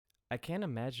I can't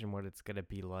imagine what it's gonna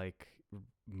be like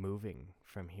moving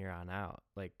from here on out,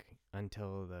 like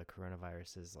until the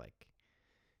coronavirus is like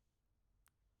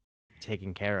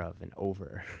taken care of and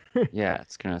over. Yeah,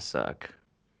 it's gonna suck.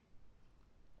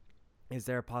 Is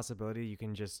there a possibility you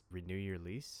can just renew your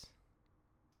lease?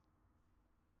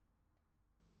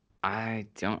 I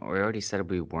don't. We already said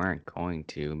we weren't going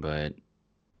to, but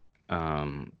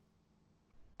um,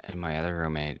 and my other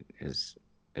roommate is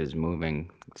moving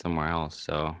somewhere else,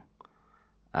 so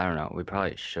I don't know. We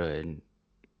probably should.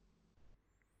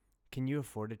 Can you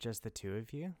afford it just the two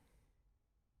of you?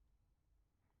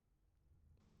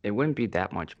 It wouldn't be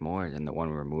that much more than the one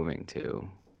we're moving to,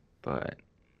 but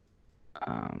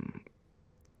um,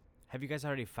 Have you guys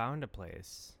already found a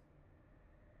place?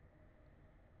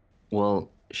 well,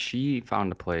 she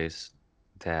found a place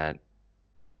that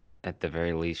at the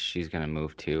very least she's gonna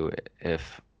move to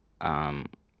if um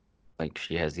like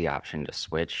she has the option to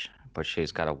switch, but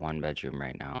she's got a one bedroom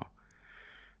right now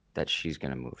that she's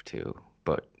gonna move to.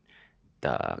 But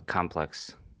the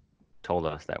complex told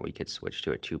us that we could switch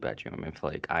to a two bedroom if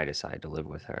like I decide to live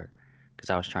with her. Because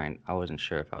I wasn't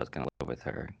sure if I was gonna live with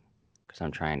her because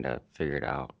I'm trying to figure it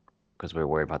out because we are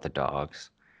worried about the dogs.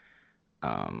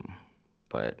 Um,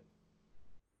 but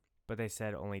But they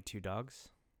said only two dogs.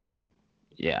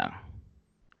 yeah,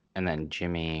 and then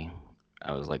Jimmy,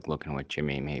 I was like looking with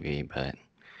Jimmy maybe, but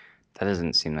that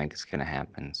doesn't seem like it's gonna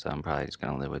happen. So I'm probably just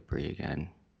gonna live with Bree again.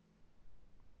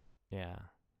 Yeah,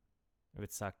 it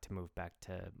would suck to move back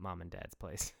to mom and dad's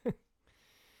place.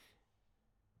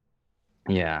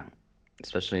 Yeah,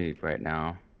 especially right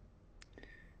now.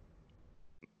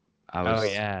 Oh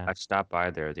yeah. I stopped by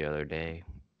there the other day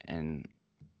and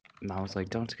I was like,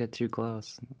 don't get too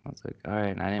close. I was like, all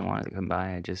right, I didn't want it to come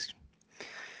by. I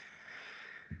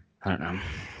don't know.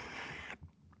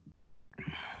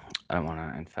 I don't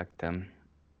want to infect them.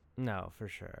 No, for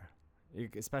sure.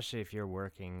 Especially if you're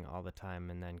working all the time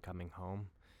and then coming home,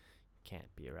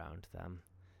 can't be around them.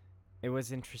 It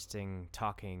was interesting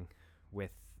talking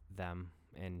with them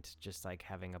and just like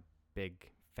having a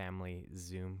big family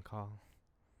Zoom call.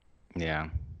 Yeah.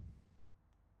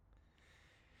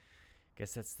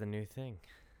 Guess that's the new thing.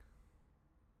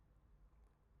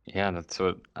 Yeah, that's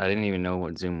what I didn't even know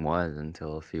what Zoom was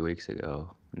until a few weeks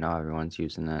ago. Now everyone's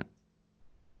using it.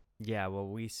 Yeah, well,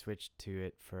 we switched to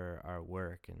it for our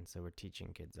work, and so we're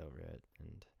teaching kids over it,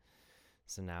 and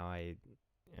so now I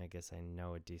guess I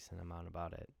know a decent amount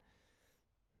about it.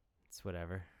 It's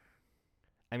whatever.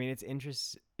 I mean,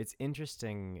 It's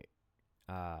interesting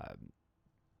uh,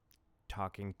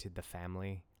 talking to the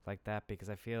family like that because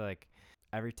I feel like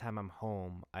every time I'm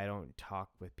home, I don't talk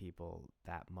with people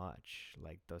that much,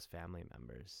 like those family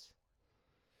members,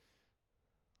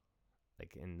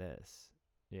 like in this.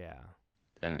 Yeah,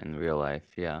 Then in real life,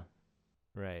 yeah.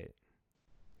 right.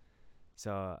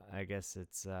 So I guess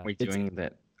We it's doing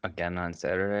that again on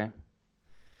Saturday?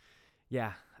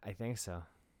 yeah, I think so.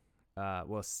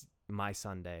 Well, my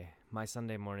Sunday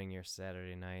morning, your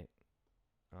Saturday night.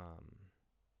 Um,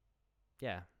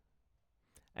 yeah.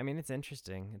 I mean, it's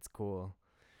interesting. It's cool.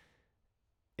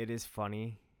 It is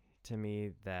funny to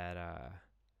me that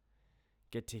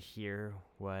get to hear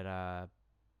what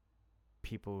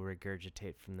people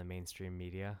regurgitate from the mainstream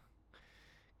media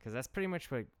because that's pretty much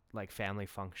what like family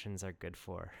functions are good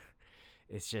for.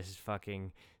 It's just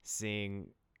fucking seeing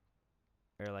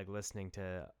or like listening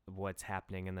to what's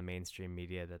happening in the mainstream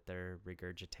media that they're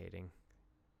regurgitating.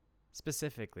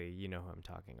 Specifically, you know who I'm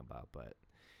talking about, but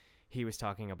he was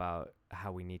talking about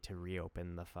how we need to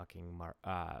reopen the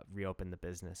reopen the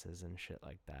businesses and shit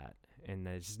like that, and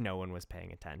there's no one was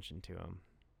paying attention to him.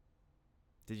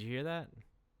 Did you hear that?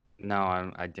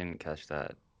 No, I didn't catch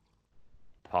that.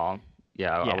 Paul?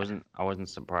 Yeah, Yeah. I wasn't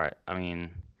surprised.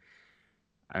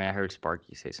 I heard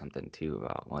Sparky say something too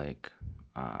about like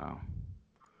uh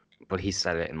but he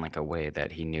said it in like a way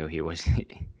that he knew he was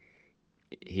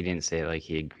he didn't say like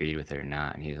he agreed with it or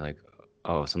not. And he's like,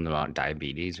 oh, something about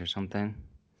diabetes or something.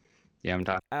 Yeah, I'm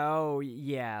talking. Oh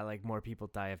yeah, like more people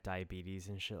die of diabetes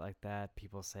and shit like that.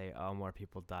 People say, oh, more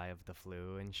people die of the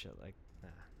flu and shit like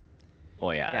that.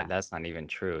 Well, yeah, Yeah. that's not even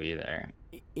true either.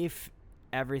 If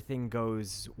everything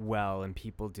goes well and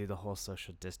people do the whole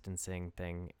social distancing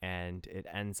thing and it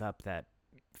ends up that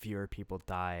fewer people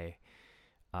die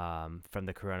from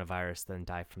the coronavirus than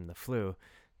die from the flu,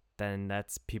 then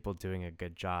that's people doing a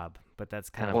good job. But that's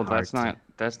kind of Well, hard to.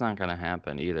 that's not gonna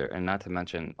happen either. And not to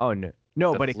mention Oh no,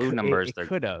 no, the but flu numbers. it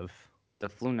could have. The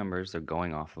flu numbers are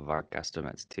going off of our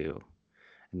guesstimates too.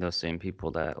 And those same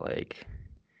people that like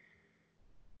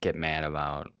get mad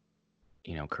about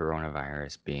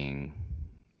coronavirus being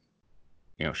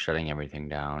shutting everything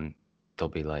down. they'll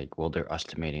be like, well, they're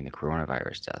estimating the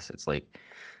coronavirus deaths. It's like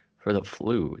for the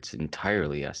flu, it's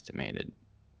entirely estimated.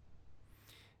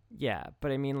 Yeah,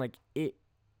 but I mean, like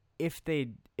if they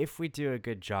if we do a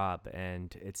good job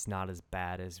and it's not as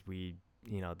bad as the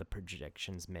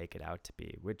projections make it out to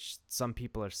be, which some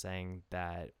people are saying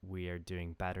that we are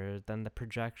doing better than the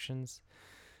projections,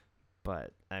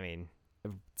 but I mean,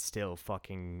 still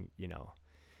fucking,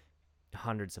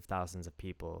 hundreds of thousands of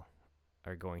people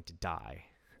are going to die.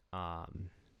 Um,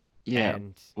 Yeah.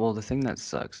 and Well, the thing that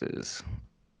sucks is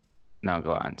no,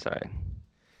 go on. Sorry.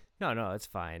 no, no, it's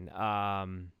fine.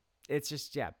 It's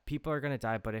just, yeah, people are gonna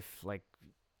die, but if like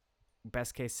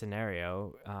best case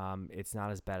scenario, it's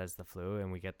not as bad as the flu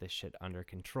and we get this shit under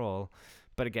control.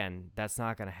 But again, that's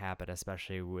not gonna happen,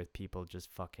 especially with people just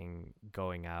fucking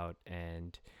going out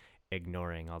and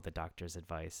ignoring all the doctor's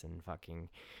advice and fucking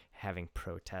having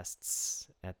protests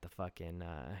at the fucking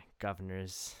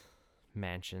governor's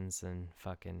mansions and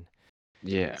fucking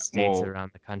Yeah. states Well,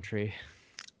 around the country.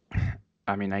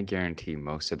 I mean, I guarantee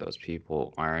most of those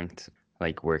people aren't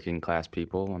like working class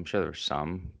people. I'm sure there's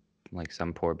some, like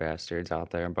some poor bastards out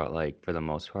there, but like for the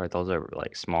most part, those are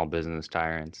like small business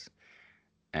tyrants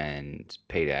and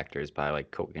paid actors by like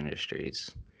Coke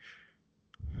Industries.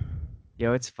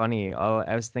 Yo, it's funny. Oh,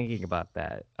 I was thinking about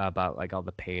that, about like all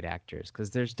the paid actors, because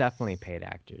there's definitely paid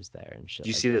actors there and Do shit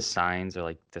you like see the that. signs are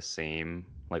like the same?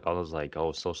 Like all those like,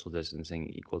 oh, social distancing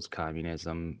equals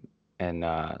communism and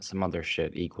some other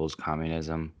shit equals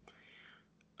communism.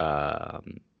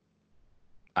 Um,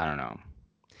 I don't know.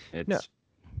 No,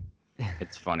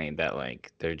 It's funny that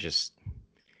like they're just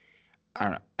I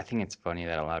don't know. I think it's funny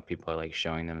that a lot of people are like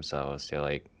showing themselves to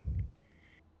like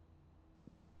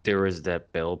there was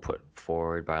that bill put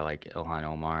forward by like Ilhan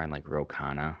Omar and like Ro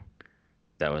Khanna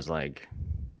that was like,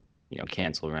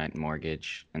 cancel rent and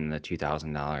mortgage and the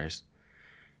 $2,000.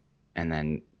 And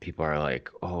then people are like,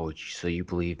 "Oh, so you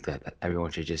believe that everyone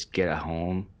should just get a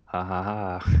home?" Ha ha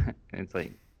ha. And it's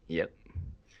like, "Yep."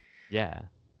 yeah.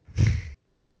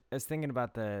 I was thinking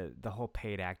about the whole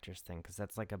paid actors thing because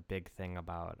that's like a big thing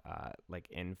about like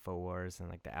Infowars and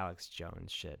like the Alex Jones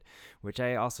shit, which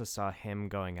I also saw him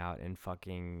going out and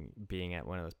fucking being at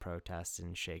one of those protests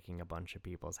and shaking a bunch of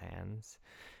people's hands,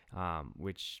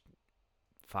 which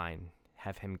fine,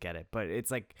 have him get it, but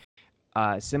it's like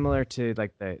similar to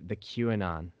like the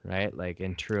QAnon, right? Like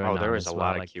in Oh, there TrueAnon was a as well.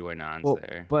 lot of Like, QAnons well,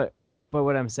 there. but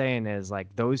what I'm saying is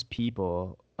like those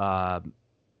people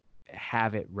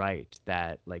have it right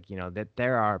that like that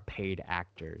there are paid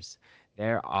actors,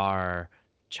 there are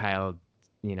child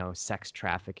sex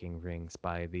trafficking rings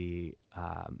by the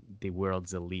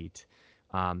world's elite.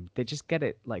 They just get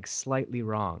it like slightly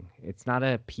wrong. It's not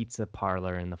a pizza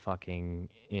parlor in the fucking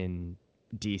in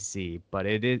DC, but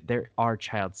it is, there are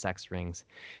child sex rings.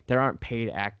 There aren't paid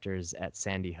actors at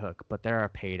Sandy Hook, but there are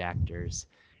paid actors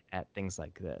at things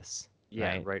like this, Yeah,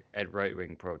 right? right at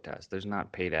right-wing protests. There's not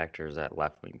paid actors at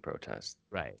left-wing protests.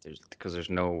 Right. There's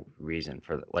no reason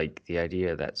for like the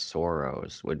idea that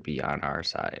Soros would be on our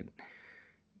side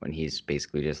when he's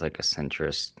basically just like a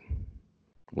centrist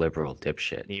liberal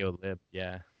dipshit. Neo-lib,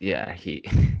 yeah. Yeah, he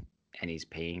and he's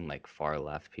paying like far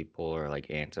left people or like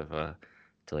Antifa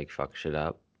to like fuck shit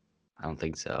up. I don't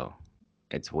think so.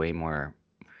 It's way more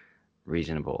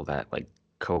reasonable that like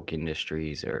Koch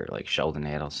Industries or like Sheldon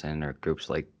Adelson or groups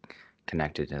like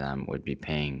connected to them would be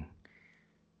paying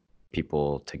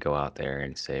people to go out there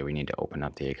and say we need to open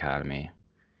up the economy.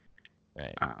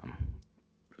 Right. Um,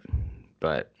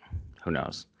 but who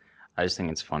knows? I just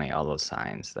think it's funny all those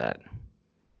signs that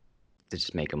they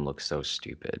just make them look so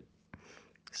stupid.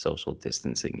 Social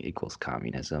distancing equals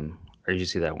communism. Or did you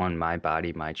see that one? My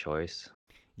body, my choice.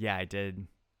 Yeah, I did.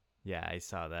 Yeah, I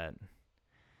saw that.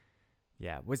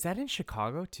 Yeah, was that in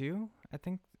Chicago too? I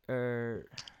think. Or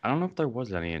I don't know if there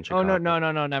was any in oh no, Chicago.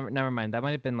 no, no, no, never mind. That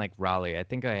might have been like Raleigh. I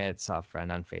think I had saw a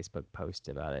friend on Facebook post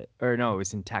about it. Or no, it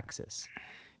was in Texas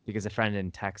because a friend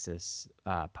in Texas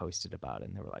posted about it,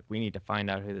 and they were like, "We need to find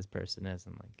out who this person is."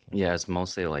 I'm like, Yeah, it's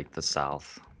mostly like the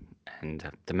South and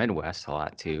the Midwest a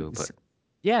lot too, but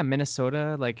yeah,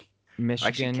 Minnesota, like actually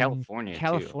Michigan, California too.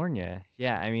 California.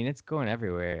 Yeah, I mean, it's going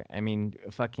everywhere. I mean,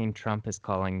 fucking Trump is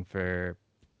calling for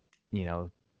you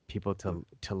know people to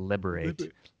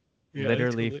liberate,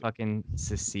 literally fucking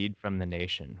secede from the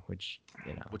nation, which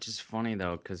Which is funny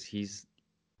though, because he's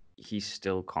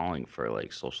still calling for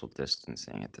like social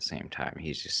distancing at the same time.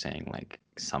 He's just saying like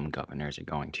some governors are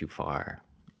going too far,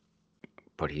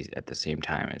 but he's at the same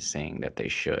time is saying that they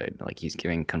should. Like he's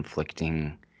giving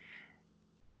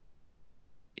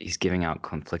out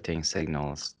conflicting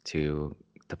signals to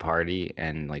the party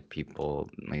and like people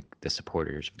like the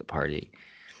supporters of the party.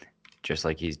 just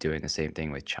like he's doing the same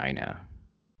thing with China.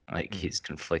 Like Mm. he's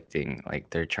conflicting, like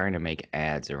they're trying to make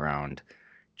ads around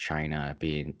China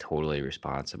being totally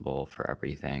responsible for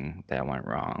everything that went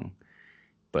wrong.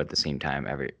 But at the same time,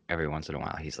 every once in a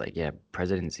while he's like, yeah,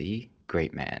 President Z,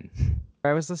 great man.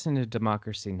 I was listening to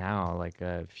Democracy Now! Like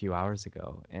a few hours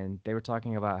ago, and they were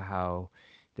talking about how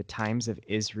the Times of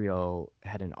Israel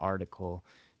had an article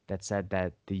that said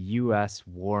that the US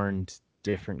warned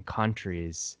different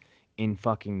countries in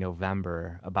fucking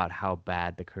November about how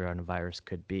bad the coronavirus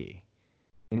could be.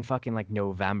 In fucking like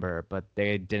November, but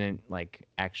they didn't like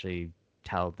actually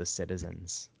tell the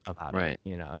citizens about it, Right.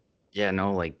 you know? Yeah,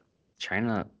 no, like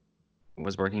China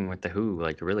was working with the WHO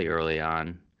like really early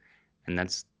on, and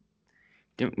that's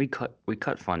didn't we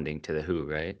cut funding to the WHO,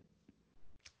 right?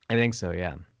 I think so,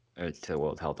 yeah. Or to the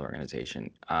World Health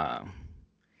Organization,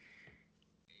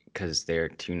 because they're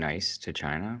too nice to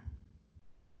China.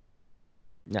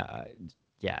 No,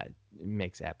 yeah, it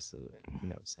makes absolute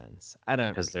no sense. I don't,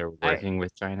 Because they're I, working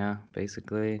with China,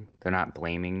 basically. They're not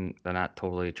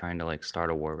totally trying to like start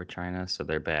a war with China, so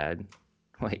they're bad.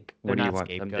 Like, they're what do you not want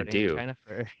them to scapegoating do? China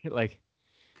for like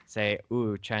say,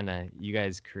 "Ooh, China, you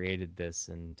guys created this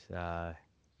and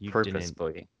you didn't,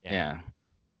 Purposefully. yeah, Yeah.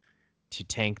 to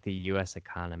tank the US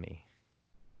economy."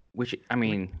 Which,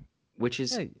 Which, which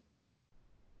is, yeah,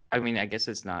 I mean, I guess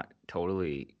it's not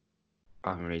totally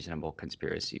unreasonable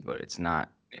conspiracy, but it's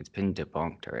been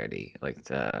debunked already. Like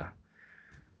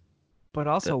but the,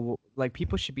 also like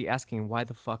people should be asking why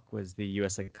the fuck was the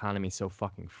US economy so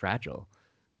fucking fragile?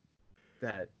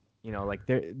 That like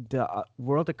the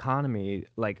world economy,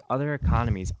 like other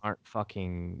economies aren't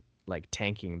fucking like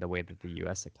tanking the way that the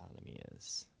US economy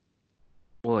is.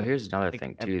 well, here's another Like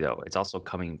thing too, though. It's also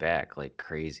coming back like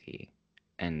crazy.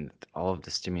 And all of the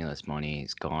stimulus money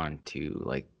is gone to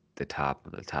like the top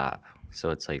of the top. So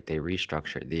it's like they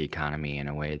restructured the economy in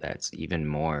a way that's even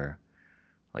more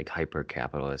like hyper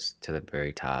capitalist to the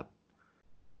very top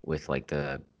with like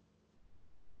the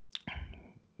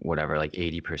whatever, like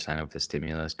 80% of the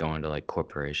stimulus going to like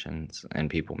corporations and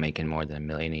people making more than 1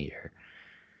 million a year.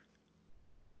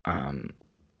 Um,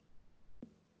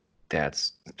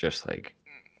 that's just like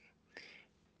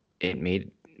it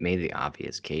made the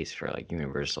obvious case for like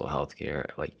universal healthcare,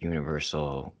 like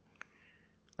universal,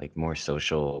 like more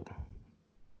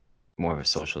of a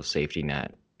social safety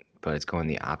net, but it's going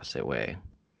the opposite way.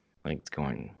 Like it's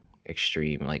going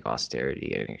extreme like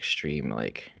austerity and extreme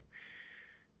like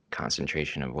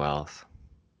concentration of wealth,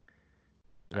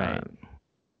 right. um,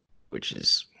 which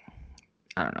is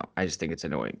I don't know. I just think it's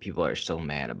annoying. People are still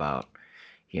mad about,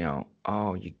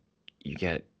 oh you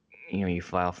get you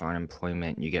file for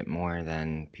unemployment, you get more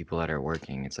than people that are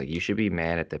working. It's like you should be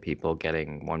mad at the people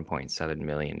getting $1.7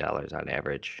 million on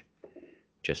average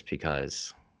just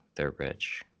because they're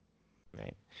rich.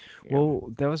 Right. You know.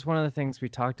 Well, that was one of the things we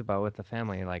talked about with the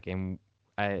family. Like, and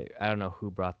I don't know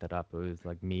who brought that up. It was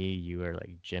like me, you, or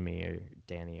like Jimmy or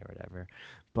Danny or whatever.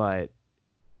 But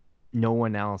no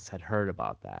one else had heard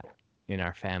about that in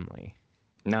our family.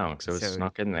 No, so it's So,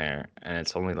 snuck in there, and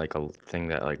it's only like a thing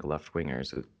that like left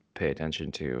wingers pay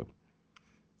attention to.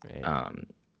 right. Um,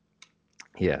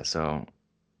 yeah, so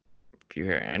if you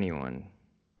hear anyone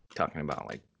talking about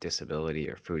like disability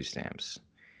or food stamps,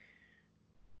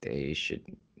 they should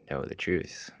know the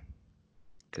truth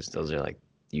because those are like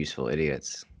useful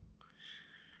idiots.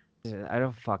 Yeah, I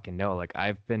don't fucking know. Like,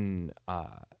 I've been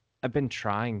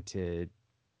trying to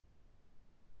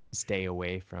stay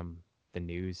away from the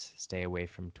news, stay away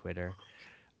from Twitter,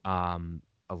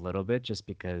 a little bit, just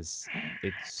because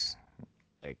it's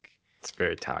like It's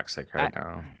very toxic I, right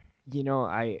now.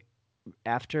 I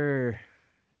after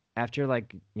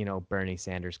like Bernie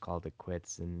Sanders called it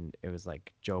quits and it was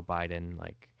like Joe Biden,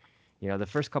 like the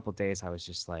first couple days I was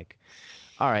just like,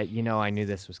 all right, I knew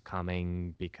this was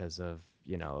coming because of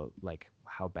like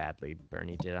how badly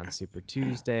Bernie did on Super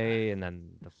Tuesday, and then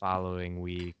the following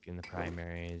week in the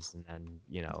primaries, and then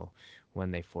when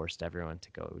they forced everyone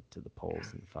to go to the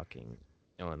polls in fucking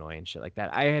Illinois and shit like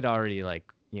that. I had already like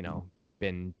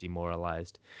been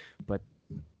demoralized, but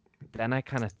then I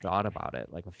kind of thought about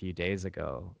it like a few days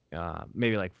ago,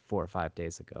 maybe like 4 or 5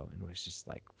 days ago, and was just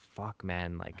like, fuck,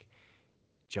 man, like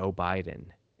Joe Biden.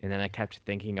 And then I kept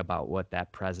thinking about what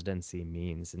that presidency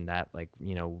means and that like,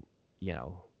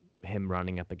 him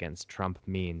running up against Trump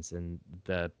means and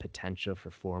the potential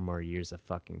for 4 more years of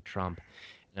fucking Trump.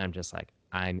 And I'm just like,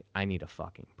 I need a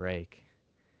fucking break.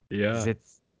 Cause Yeah.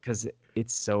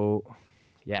 it's so,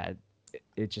 yeah,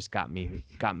 it just got me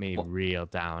Well, real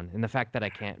down. And the fact that I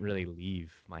can't really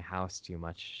leave my house too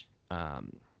much,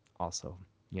 also,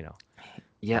 you know,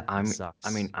 yeah, fucking I mean,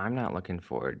 sucks. I'm not looking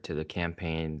forward to the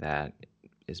campaign that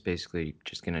is basically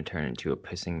just gonna turn into a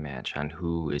pissing match on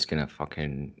who is gonna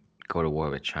fucking go to war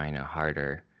with China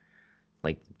harder.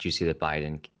 Like, did you see the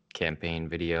Biden campaign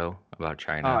video about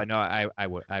Oh China? no,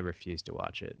 I refuse to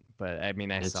watch it. But I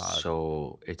mean, I saw.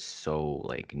 It's so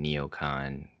like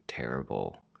neocon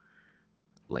terrible.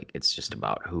 Like it's just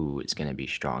about who is gonna be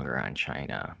stronger on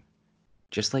China.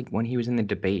 Just like when he was in the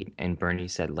debate and Bernie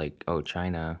said like, "Oh,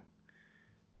 China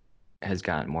has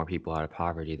gotten more people out of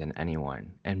poverty than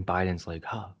anyone," and Biden's like,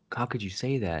 "Huh? How could you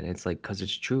say that?" And it's like, "Cause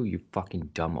it's true, you fucking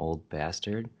dumb old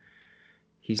bastard."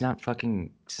 He's not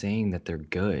fucking saying that they're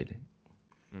good.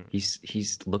 Mm,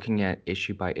 He's looking at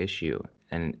issue by issue,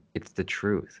 and it's the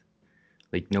truth.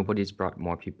 Like nobody's brought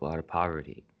more people out of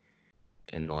poverty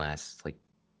in the last like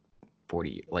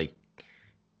 40, like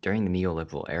during the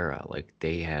neoliberal era. Like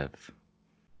they have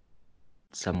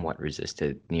somewhat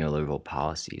resisted neoliberal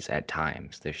policies at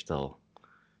times. They're still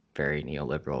very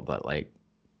neoliberal, but like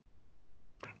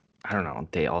I don't know,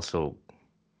 they also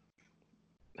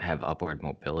have upward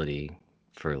mobility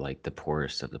for like the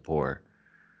poorest of the poor.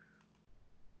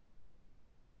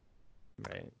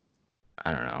 right.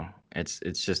 I don't know. It's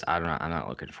just I don't know. I'm not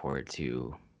looking forward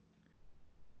to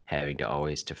having to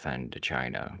always defend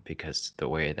China because the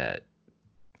way that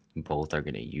both are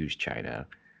going to use China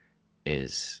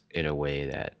is in a way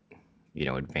that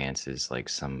advances like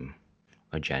some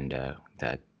agenda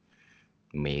that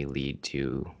may lead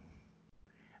to.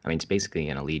 I mean, it's basically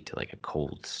going to lead to like a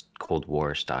Cold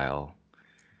War style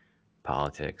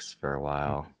politics for a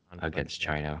while Conflict. against Yeah.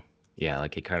 China. Yeah,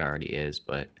 like it kind of already is,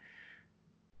 but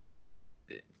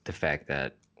the fact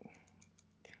that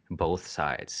both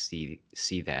sides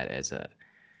see that as a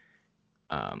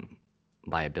um,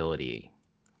 liability,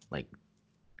 like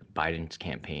Biden's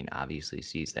campaign obviously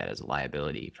sees that as a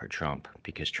liability for Trump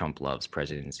because Trump loves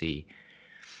presidency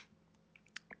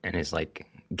and is like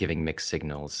giving mixed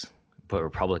signals. But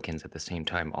Republicans at the same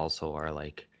time also are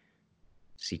like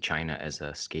see China as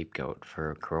a scapegoat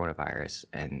for coronavirus,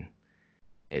 and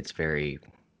it's very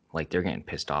like they're getting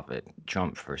pissed off at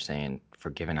Trump for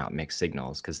giving out mixed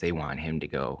signals because they want him to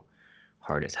go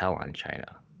hard as hell on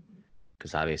China.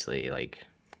 Because obviously, like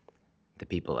the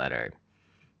people that are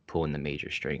pulling the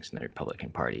major strings in the Republican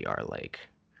Party are like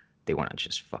they want to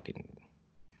just fucking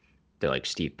they're like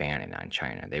Steve Bannon on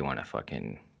China. They want to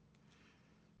fucking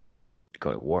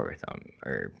go to war with them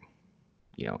or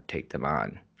take them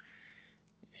on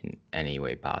in any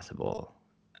way possible.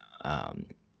 Um,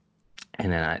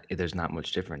 and then there's not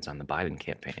much difference on the Biden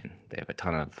campaign. They have a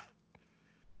ton of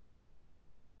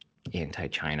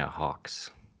anti-China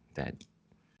hawks that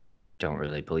don't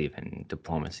really believe in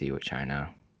diplomacy with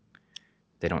China.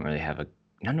 They don't really have a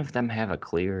none of them have a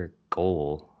clear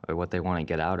goal or what they want to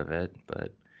get out of it,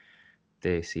 but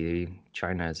they see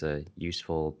China as a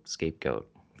useful scapegoat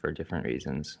for different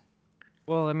reasons.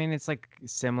 Well, I mean, it's like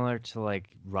similar to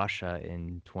like Russia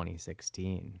in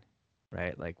 2016,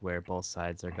 right? Like where both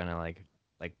sides are gonna like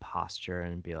posture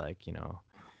and be like,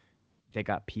 they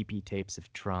got PP tapes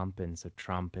of Trump, and so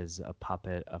Trump is a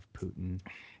puppet of Putin.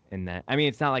 And then, I mean,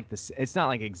 it's not like this, it's not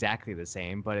like exactly the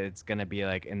same, but it's gonna be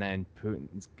like, and then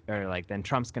Putin's or like, then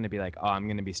Trump's gonna be like, oh, I'm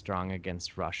gonna be strong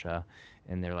against Russia,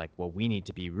 and they're like, well, we need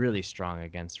to be really strong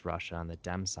against Russia on the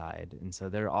Dem side, and so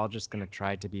they're all just gonna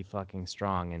try to be fucking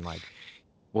strong and like,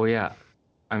 Well, yeah.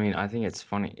 I mean, I think it's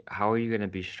funny. How are you going to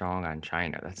be strong on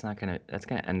China? That's going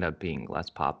to end up being less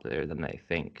popular than they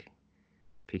think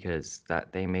because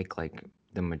that they make like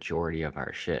the majority of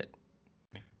our shit.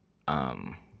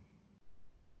 Um,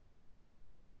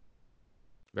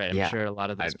 right? I'm yeah. sure a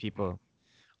lot of I those people,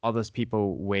 all those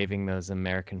people waving those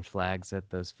American flags at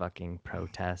those fucking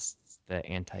protests, the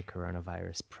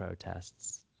anti-coronavirus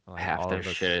protests, like half all their of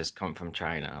those. shit has come from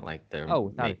China. Like Oh,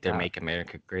 without a their doubt. Make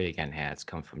America Great Again hats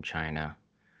come from China.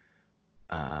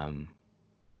 Um,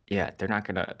 yeah, they're not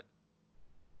going to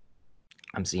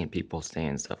I'm seeing people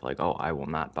saying stuff like, "Oh, I will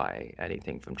not buy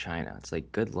anything from China." It's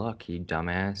like, "Good luck, you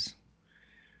dumbass."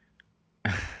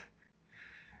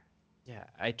 Yeah,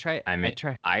 I try. I I mean,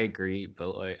 try. I agree,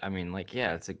 but like, I mean, like,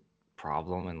 yeah, it's a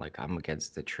problem, and like, I'm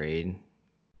against the trade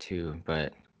too,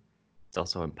 but it's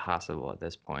also impossible at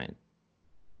this point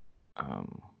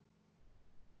um,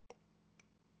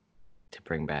 to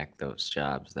bring back those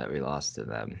jobs that we lost to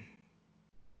them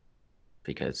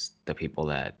because the people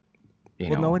that you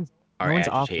Well, know no are one's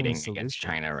offering agitating against solutions.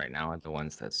 China right now are the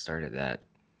ones that started that.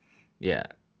 Yeah,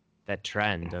 That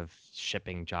trend of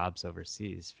shipping jobs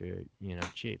overseas for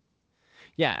cheap.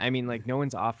 Yeah, I mean, like no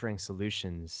one's offering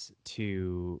solutions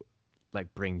to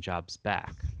like bring jobs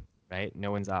back, right?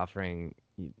 No one's offering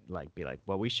like be like,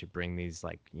 well, we should bring these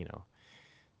like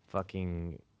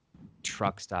fucking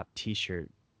truck stop T-shirt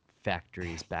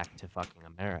factories back to fucking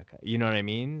America. You know what I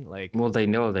mean? Like, Well, they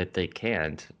know that they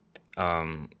can't.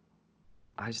 Um,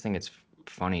 I just think it's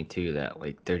funny too that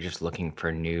like they're just looking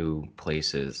for new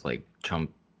places. Like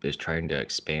Trump is trying to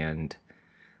expand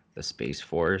the Space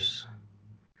Force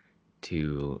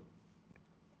to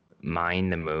mine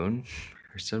the moon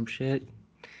or some shit.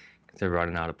 They're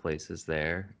running out of places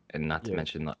there, and not to yeah,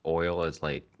 mention the oil is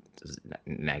like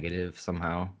negative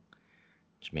somehow,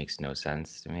 which makes no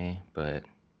sense to me. But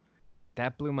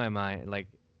that blew my mind. Like,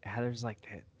 Heather's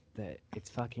like that it's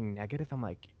fucking negative. I'm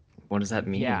like, what does that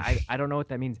yeah, mean? I don't know what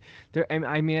that means.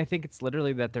 I mean, I think it's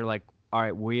literally that they're like, all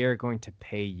right, we are going to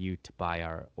pay you to buy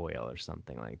our oil or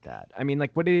something like that. I mean,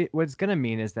 like what's gonna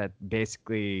mean is that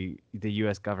basically the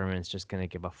U.S. government is just gonna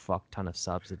give a fuck ton of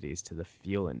subsidies to the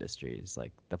fuel industries,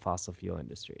 like the fossil fuel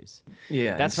industries.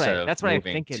 Yeah, instead of That's what I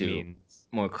moving think it to means.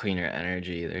 more cleaner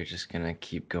energy, they're just gonna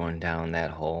keep going down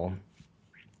that hole,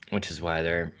 which is why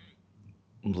they're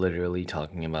literally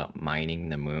talking about mining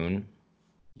the moon.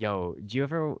 Yo, do you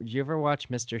ever watch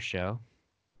Mr. Show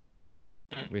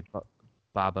with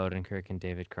Bob Odenkirk and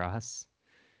David Cross?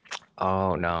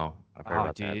 Oh no, I've heard Oh,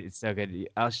 about that. dude, it's so good.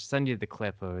 I'll send you the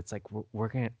clip of it's like we're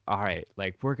gonna all right,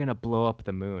 like we're gonna blow up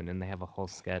the moon, and they have a whole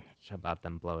sketch about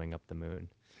them blowing up the moon.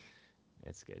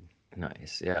 It's good.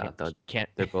 Nice. Yeah, Can't can't.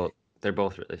 they're both they're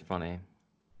both really funny.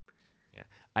 Yeah,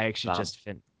 I actually Bob. just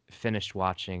finished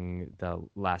watching the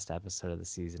last episode of the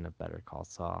season of Better Call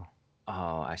Saul.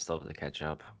 Oh, I still have to catch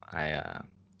up. I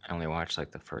only watched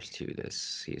like the first two this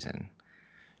season.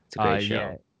 It's a great show.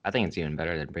 Yeah. I think it's even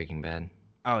better than Breaking Bad.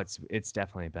 Oh, it's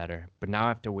definitely better. But now I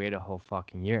have to wait a whole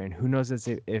fucking year, and who knows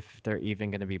if they're even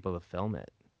gonna be able to film it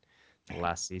the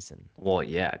last season. Well,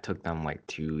 yeah, it took them like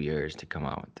 2 years to come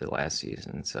out with the last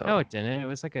season, No, so it didn't. It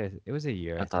was a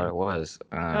year, I I thought it think. was.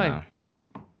 I don't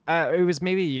No, know. it was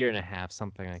maybe a year and a half,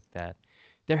 something like that.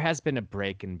 There has been a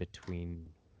break in between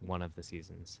one of the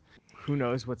seasons. Who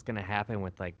knows what's going to happen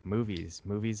with like movies?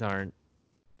 Movies aren't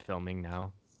filming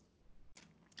now.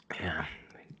 Yeah,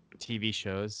 TV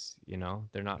shows,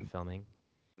 they're not filming.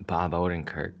 Bob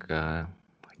Odenkirk,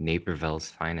 Naperville's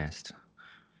finest.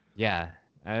 Yeah,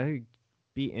 I'd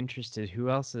be interested. Who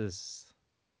else is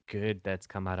good that's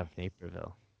come out of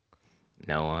Naperville?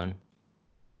 No one.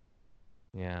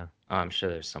 Yeah, Oh, I'm sure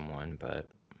there's someone, but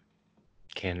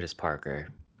Candace Parker.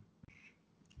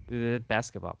 the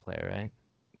basketball player, right?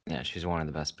 Yeah, she's one of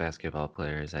the best basketball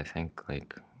players, I think,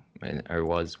 like, or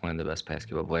was one of the best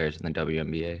basketball players in the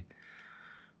WNBA.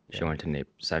 She Yeah. went to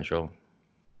Central.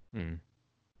 Hmm.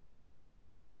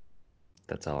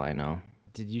 That's all I know.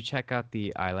 Did you check out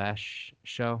the eyelash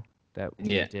show that we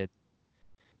Yeah. did?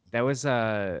 That was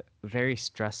very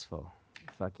stressful,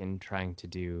 fucking trying to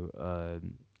do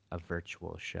a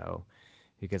virtual show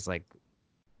because like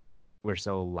we're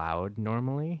so loud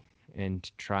normally, and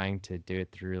trying to do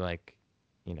it through like,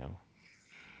 you know,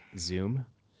 Zoom,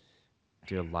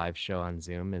 do a live show on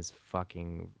Zoom is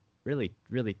fucking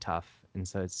really tough. And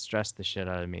so it stressed the shit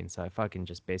out of me. And so I fucking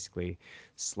just basically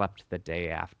slept the day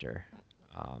after.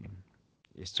 Um,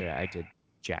 Yesterday I did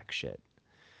jack shit.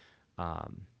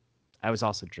 Um, I was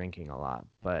also drinking a lot,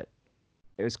 but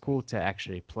it was cool to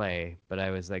actually play. But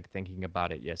I was like thinking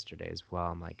about it yesterday as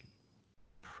well. I'm like,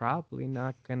 probably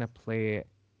not gonna play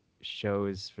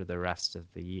shows for the rest of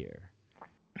the year.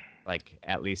 Like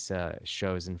at least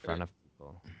shows in front of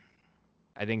people.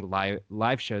 I think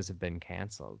live shows have been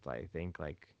canceled. I think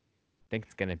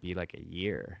it's gonna be like a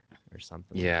year or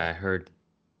something like Yeah, I that. heard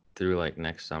through like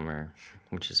next summer,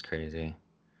 which is crazy.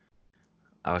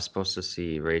 I was supposed to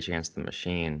see Rage Against the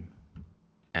Machine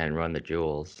and Run the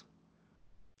Jewels.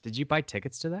 Did you buy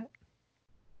tickets to that?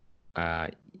 Uh,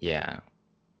 yeah,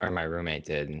 or my roommate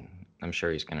did. I'm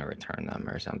sure he's gonna return them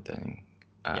or something.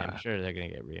 Yeah, I'm Uh, sure they're gonna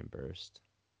get reimbursed.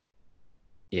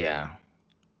 yeah,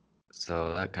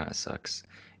 so that kind of sucks.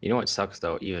 You know what sucks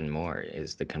though, even more,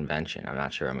 is the convention. I'm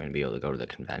not sure I'm gonna be able to go to the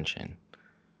convention.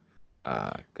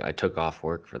 I took off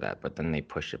work for that, but then they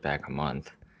pushed it back a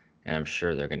month, and I'm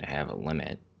sure they're gonna have a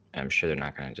limit. I'm sure they're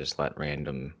not gonna just let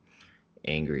random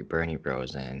angry Bernie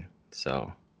Bros in.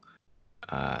 So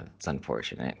it's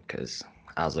unfortunate because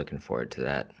I was looking forward to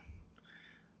that.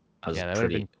 Yeah, that would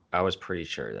have been. I was pretty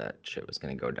sure that shit was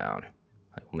gonna go down,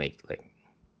 like make like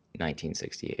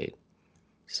 1968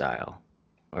 style,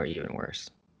 or even worse.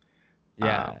 Um,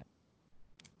 Yeah,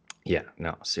 yeah,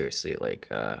 no, seriously, like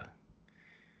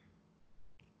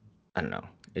I don't know,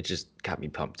 it just got me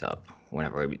pumped up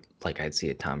whenever like I'd see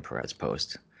a Tom Perez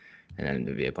post, and then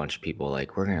there'd be a bunch of people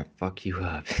like, "We're gonna fuck you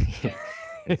up."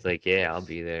 It's like, yeah, I'll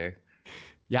be there.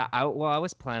 yeah. I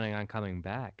was planning on coming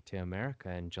back to America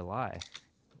in July,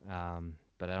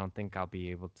 but I don't think I'll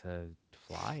be able to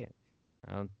fly it.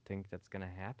 I don't think that's gonna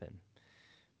happen.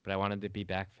 But I wanted to be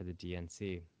back for the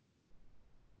DNC.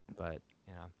 But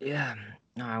Yeah,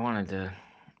 no, I wanted to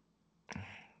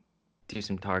do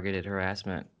some targeted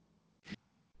harassment.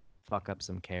 fuck up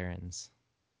some Karens.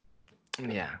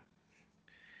 Yeah,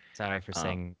 Sorry for um,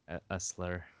 saying a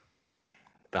slur.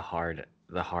 the hard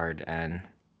N,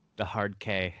 The hard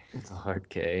K. the hard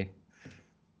K.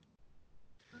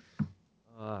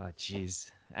 Oh, jeez.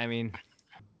 I mean,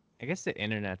 I guess the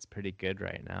internet's pretty good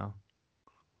right now.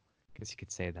 Guess you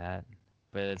could say that.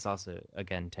 But it's also,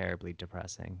 again, terribly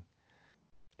depressing.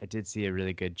 I did see a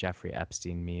really good Jeffrey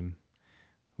Epstein meme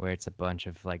where it's a bunch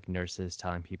of like nurses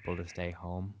telling people to stay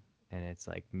home, and it's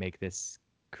like make this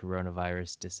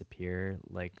coronavirus disappear,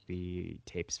 like the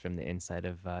tapes from the inside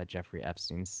of Jeffrey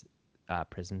Epstein's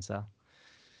prison cell.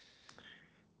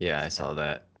 Yeah, I It's saw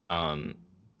terrible.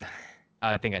 that.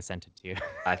 I think I sent it to you.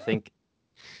 I think,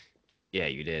 yeah,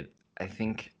 you did. I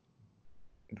think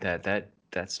that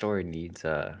story needs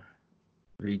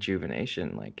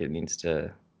rejuvenation. Like it needs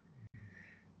to.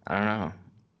 I don't know.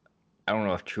 I don't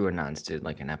know if True Anons did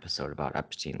like an episode about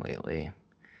Epstein lately.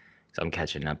 So I'm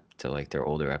catching up to like their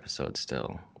older episodes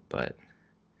still, but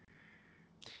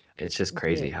it's just Yeah.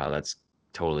 crazy how that's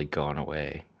totally gone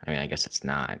away. I mean, I guess it's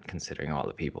not considering all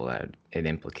the people that it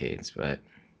implicates, but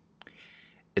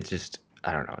it's just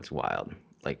I don't know, it's wild.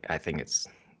 Like I think it's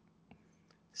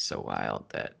so wild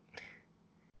that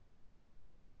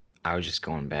I was just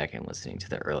going back and listening to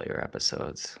the earlier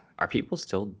episodes. Are people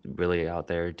still really out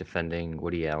there defending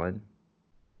Woody Allen?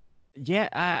 Yeah,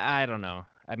 I don't know.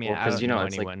 I mean, Well, I because don't know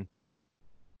it's like anyone.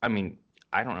 I mean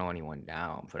I don't know anyone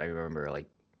now, but I remember like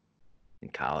in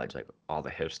college, like all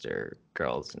the hipster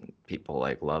girls and people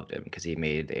like loved him because he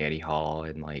made Annie Hall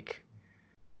and like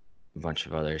a bunch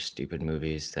of other stupid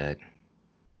movies that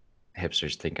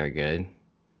hipsters think are good.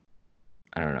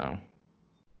 I don't know.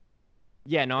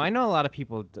 Yeah, no, I know a lot of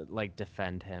people like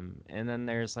defend him, and then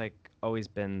there's like always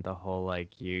been the whole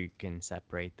like you can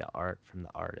separate the art from the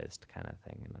artist kind of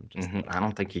thing, and I'm just I like,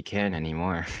 don't think he can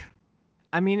anymore.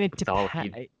 I mean, with all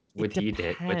it with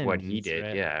what he depends, did,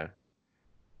 right? yeah,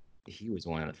 he was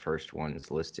one of the first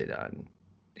ones listed on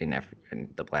in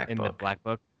the Black In the Book. Black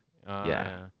Book. Oh Yeah,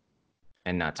 yeah.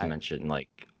 and not to I mention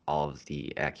like all of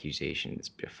the accusations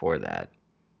before that,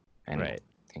 and right.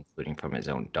 including from his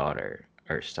own daughter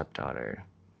or stepdaughter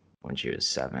when she was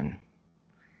 7.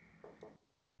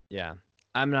 Yeah.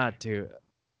 I'm not too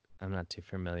I'm not too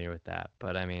familiar with that,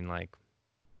 but I mean like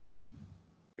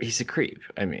He's a creep.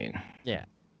 I mean, yeah.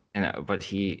 and but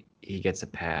he gets a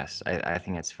pass. I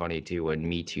think it's funny too when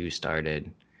Me Too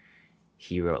started.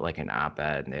 He wrote like an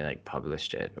op-ed and they like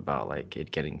published it about like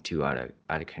it getting too out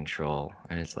of control,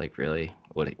 and it's like really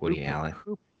Who Woody Allen.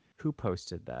 who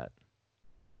posted that?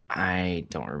 I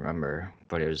don't remember,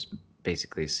 but it was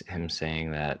basically him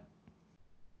saying that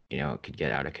it could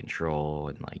get out of control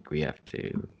and like we have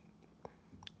to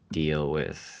deal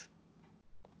with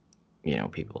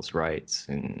people's rights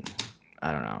and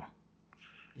I don't know.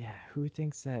 Yeah, who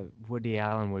thinks that Woody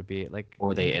Allen would be like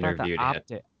Or they interviewed him.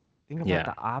 think about Yeah.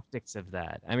 the optics of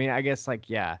that. I mean, I guess like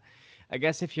yeah. I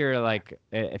guess if you're like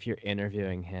if you're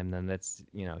interviewing him then that's,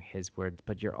 his word,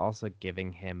 but you're also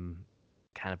giving him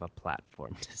kind of a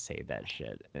platform to say that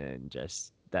shit, and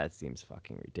just that seems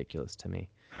fucking ridiculous to me.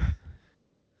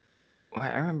 Well,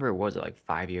 I remember it was like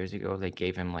 5 years ago they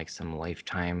gave him like some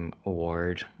lifetime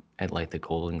award at like the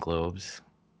Golden Globes.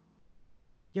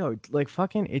 Yo, like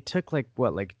fucking it took like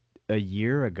what, like a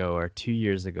year ago or 2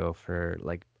 years ago for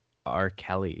like R.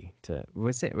 Kelly to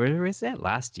was it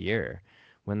last year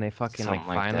when they fucking like Something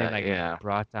like finally that, like yeah.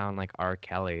 brought down like R.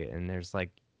 Kelly, and there's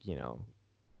like, you know,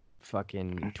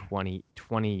 fucking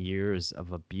 20 years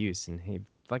of abuse, and he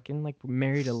fucking like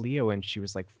married a Leo and she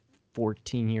was like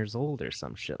 14 years old or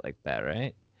some shit like that,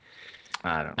 right?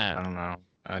 I I don't don't know.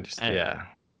 I just I, yeah.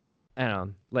 I don't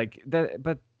know. Like that,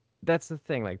 but that's the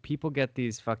thing. Like people get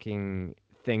these fucking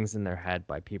things in their head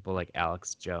by people like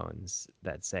Alex Jones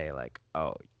that say like,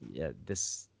 "Oh, yeah,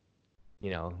 this,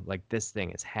 like this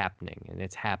thing is happening and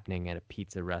it's happening at a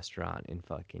pizza restaurant in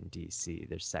fucking DC.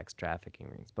 There's sex trafficking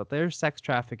rings, but there's sex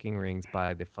trafficking rings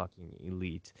by the fucking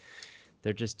elite.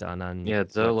 They're just done on Yeah,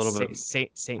 they're a what little bit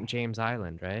Saint James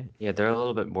Island, right? yeah, they're a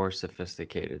little bit more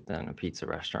sophisticated than a pizza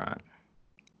restaurant.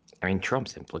 I mean,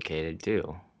 Trump's implicated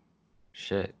too.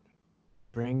 Shit.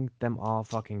 Bring them all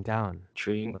fucking down.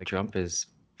 Like, Trump is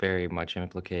very much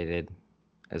implicated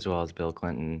as well as Bill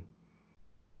Clinton.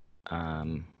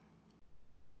 Um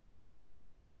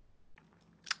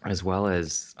as well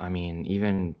as I mean,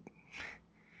 even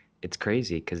it's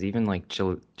crazy because even like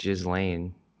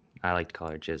Ghislaine, I like to call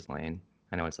her Ghislaine.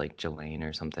 I know it's like Ghislaine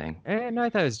or something. no, I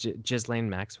thought it was Ghislaine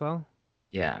Maxwell.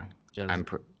 Yeah, Just I'm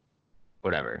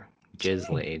whatever.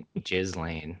 Ghislaine,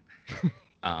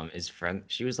 is friend.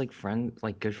 She was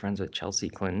like good friends with Chelsea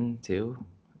Clinton too,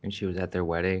 and she was at their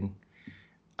wedding,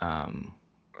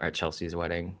 or at Chelsea's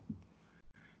wedding.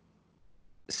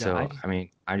 no, So I mean,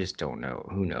 I just don't know.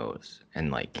 Who knows?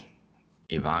 And like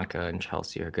Ivanka and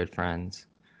Chelsea are good friends.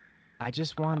 I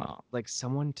just want Uh, like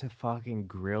someone to fucking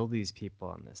grill these people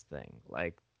on this thing.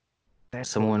 Like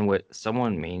that's what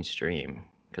someone mainstream,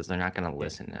 because they're not gonna yeah,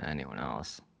 listen to anyone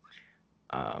else.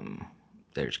 Um,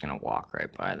 they're just gonna walk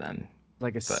right by them.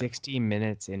 like a But 60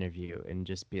 minutes interview and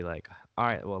just be like, all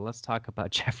right, well, let's talk about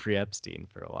Jeffrey Epstein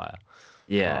for a while.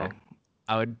 yeah, Um,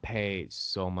 I would pay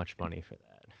so much money for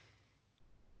that.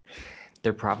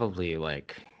 they're probably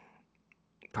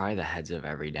the heads of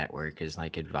every network is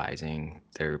like advising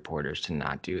their reporters to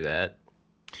not do that.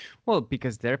 Well,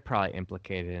 because they're probably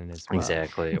implicated in it as well.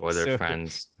 Exactly, or their So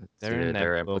friends. It's they're in either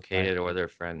that they're boat implicated or banking. their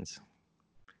friends.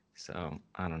 So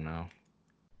I don't know.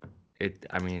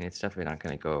 I mean, it's definitely not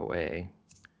going to go away.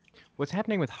 What's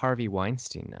happening with Harvey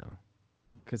Weinstein now?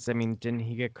 Because, I mean, didn't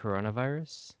he get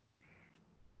coronavirus?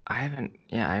 I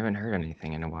haven't heard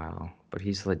anything in a while, but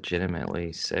he's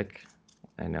legitimately sick.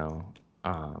 I know.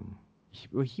 Um,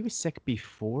 Well, he was sick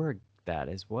before that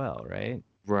as well, right?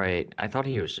 right. I thought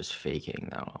he was just faking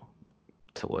though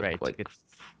to look Right, to like, get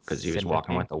because he was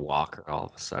walking sympathy. with a walker all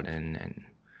of a sudden, and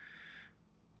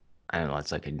I don't know,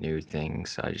 it's like a new thing,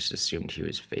 so I just assumed he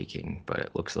was faking, but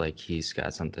it looks like he's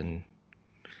got something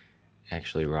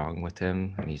actually wrong with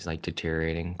him, and he's like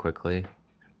deteriorating quickly,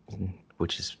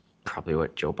 which is probably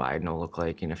what Joe Biden will look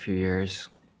like in a few years.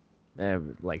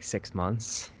 Like 6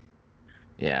 months.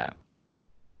 Yeah.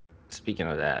 Speaking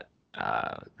of that,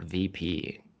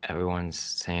 VP, everyone's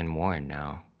saying Warren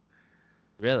now.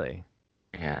 Really?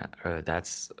 Yeah,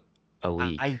 that's a I,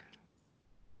 leak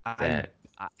I, that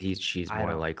I, she's I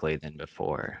more don't. likely than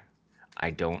before.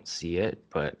 I don't see it,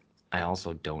 but I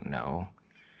also don't know.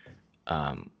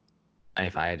 Um,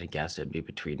 if I had to guess, it'd be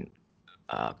between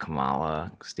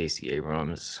Kamala, Stacey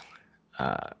Abrams,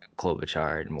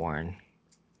 Klobuchar, and Warren.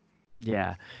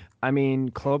 Yeah, I mean,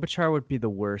 Klobuchar would be the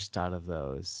worst out of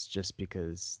those, just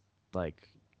because, like,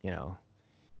 you know,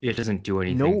 It doesn't do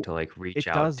anything no, to like reach it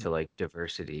out does. to like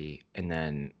diversity, and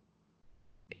then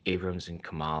Abrams and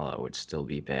Kamala would still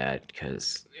be bad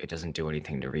because it doesn't do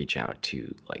anything to reach out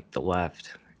to like the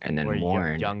left. And Or then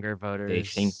Warren, younger they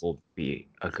think voters. will be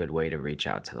a good way to reach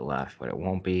out to the left, but it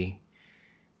won't be.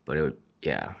 But it would,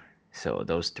 yeah. So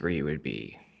those three would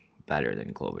be better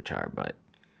than Klobuchar, but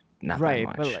not by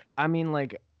Right, but much. like, I mean,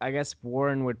 like, I guess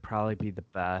Warren would probably be the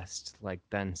best, like,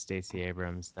 then Stacey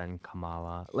Abrams, then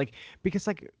Kamala. Like, because,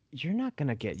 like, you're not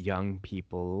gonna get young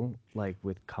people, like,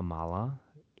 with Kamala.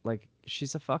 Like,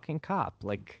 she's a fucking cop.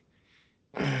 Like,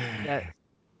 that,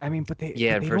 I mean,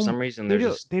 Yeah, but and for some reason there's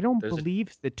just they don't there's a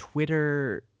believe the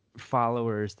Twitter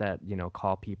followers that,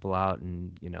 call people out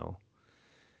and,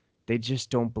 they just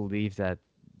don't believe that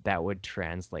that would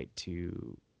translate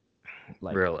to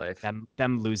like real life.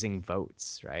 them losing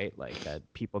votes, right? Like that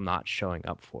people not showing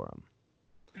up for them.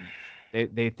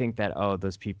 They think that, oh,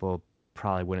 those people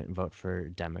probably wouldn't vote for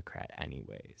Democrat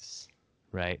anyways,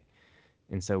 right?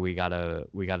 And so we gotta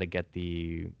get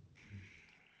the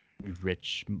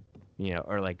rich,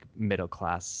 or like middle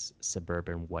class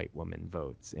suburban white woman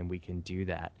votes, and we can do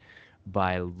that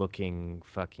by looking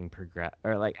fucking progress,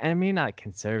 or like, I mean, not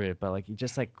conservative, but like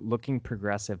just like looking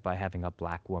progressive by having a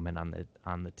black woman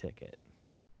on the ticket.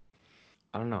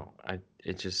 I don't know.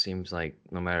 It just seems like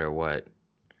no matter what,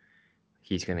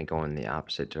 he's gonna go in the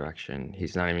opposite direction.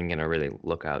 He's not even gonna really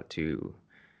look out to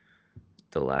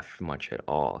the left much at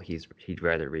all. He'd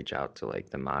rather reach out to like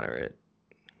the moderate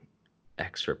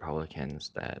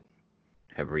ex-Republicans that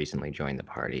have recently joined the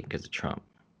party because of Trump,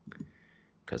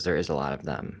 because there is a lot of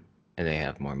them, and they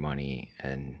have more money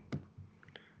and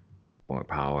more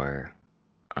power.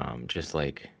 Just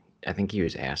like I think he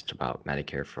was asked about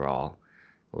Medicare for all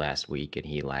last week, and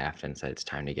he laughed and said it's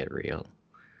time to get real.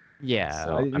 Yeah,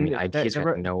 So I mean, the he's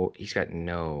got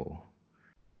no.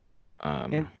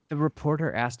 and Um, the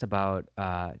reporter asked about.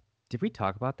 Did we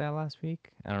talk about that last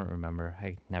week? I don't remember.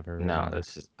 I never no, remember.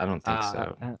 I don't think Uh,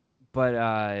 so. uh, but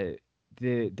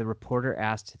the reporter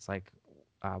asked, it's like,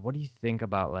 what do you think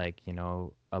about, like,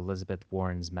 Elizabeth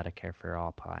Warren's Medicare for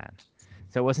All plan?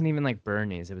 So it wasn't even like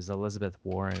Bernie's; it was Elizabeth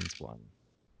Warren's one.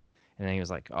 And then he was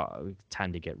like, "Oh,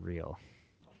 time to get real."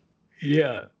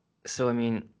 Yeah. So I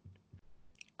mean,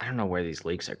 I don't know where these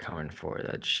leaks are coming for.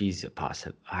 That she's a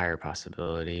higher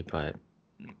possibility, but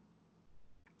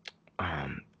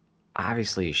um,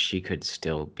 obviously she could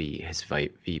still be his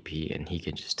VP, and he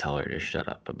could just tell her to shut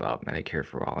up about Medicare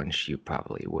for all, and she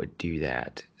probably would do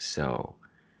that. So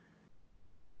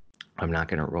I'm not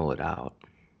gonna roll it out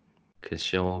because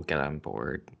she'll get on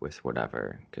board with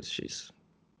whatever because she's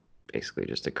basically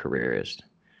just a careerist.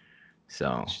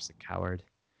 So She's a coward.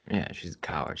 yeah, she's a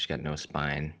coward. She's got no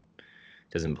spine.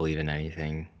 Doesn't believe in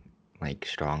anything like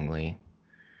strongly.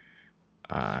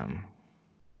 Um,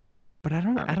 But I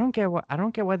don't I I mean, don't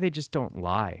get why they just don't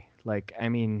lie. Like, I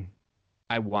mean,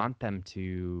 I want them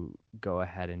to go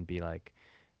ahead and be like,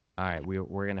 all right,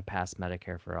 we're gonna pass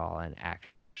Medicare for all and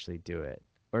actually do it.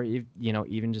 Or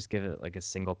even just give it like a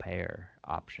single payer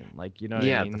option. Like, you know what I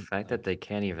yeah, the mean? fact that they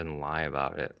can't even lie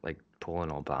about it, like pull an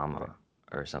Obama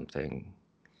or something,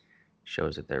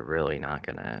 shows that they're really not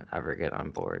gonna ever get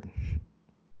on board.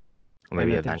 And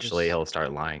Maybe that they're eventually just he'll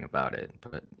start lying about it,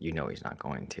 but you know he's not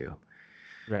going to.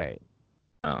 right.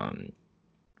 Um,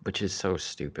 which is so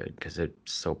stupid because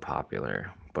it's so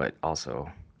popular, but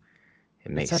also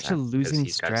it It's makes such a sense because losing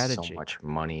he's got so strategy. much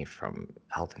money from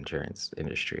health insurance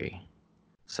industry.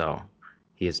 So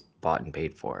he is bought and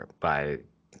paid for by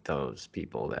those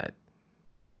people that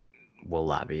will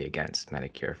lobby against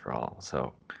Medicare for all.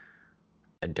 So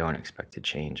I don't expect a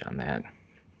change on that.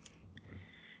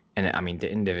 And I mean, the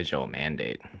individual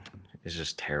mandate is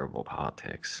just terrible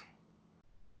politics.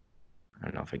 I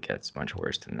don't know if it gets much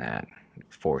worse than that.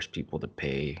 Force people to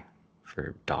pay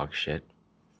for dog shit.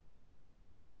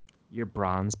 Your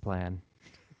bronze plan.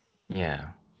 Yeah.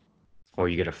 Or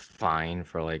you get a Fucking fine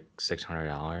for like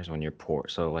 $600 when you're poor.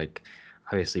 So like,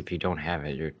 obviously, if you don't have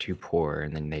it, you're too poor,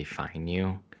 and then they fine you.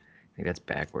 I think that's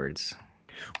backwards.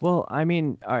 Well, I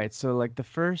mean, all right, so like the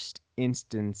first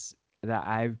instance that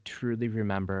I truly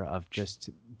remember of just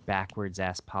backwards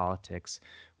ass politics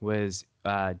was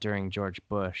during George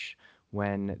Bush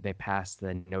when they passed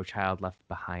the No Child Left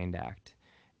Behind Act.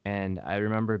 And I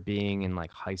remember being in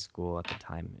like high school at the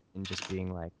time and just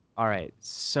being like, all right,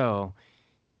 so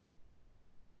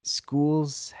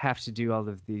schools have to do all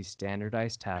of these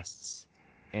standardized tests,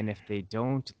 and if they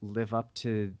don't live up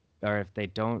to, or if they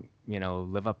don't,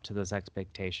 live up to those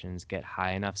expectations, get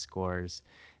high enough scores,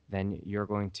 then you're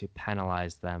going to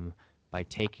penalize them by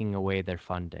taking away their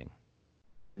funding.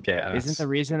 Yeah, Isn't the that's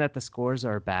reason that the scores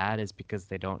are bad is because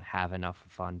they don't have enough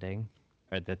funding,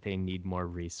 or that they need more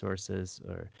resources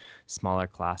or smaller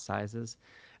class sizes?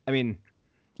 I mean,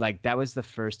 like that was the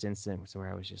first instance where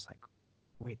I was just like,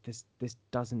 wait, this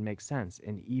doesn't make sense.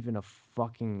 And even a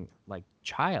fucking like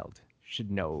child should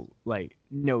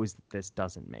knows that this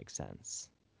doesn't make sense.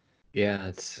 yeah,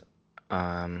 it's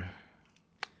um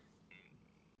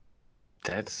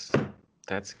that's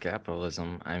that's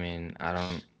capitalism. I mean, I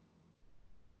don't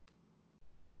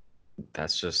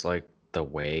that's just like the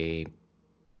way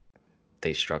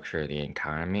they structure the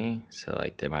economy. So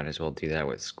like they might as well do that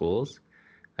with schools,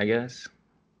 I guess.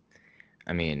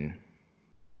 I mean,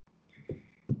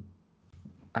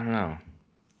 I don't know.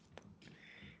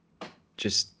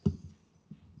 Just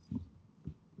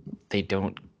they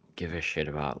don't give a shit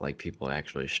about like people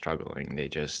actually struggling. They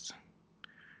just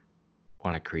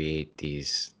want to create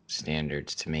these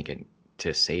standards to make it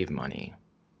to save money,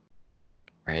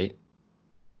 right?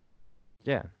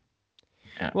 Yeah.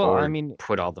 Well, I Or mean,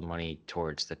 put all the money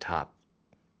towards the top,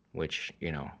 which,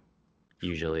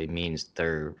 usually means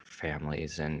their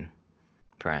families and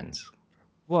friends.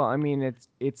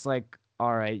 it's like,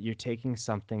 all right, you're taking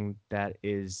something that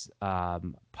is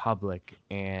public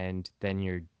and then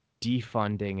you're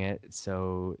defunding it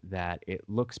so that it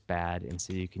looks bad, and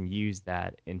so you can use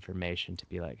that information to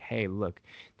be like, hey, look,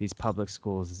 these public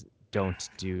schools don't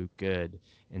do good,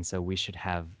 and so we should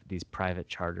have these private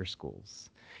charter schools.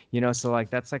 So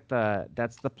like that's the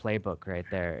playbook right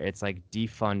there. It's like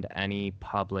defund any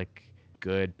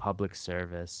good public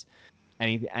service,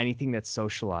 anything that's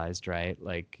socialized, right?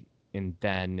 Like, and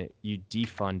then you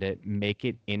defund it, make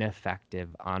it ineffective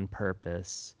on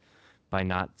purpose by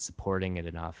not supporting it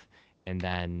enough, and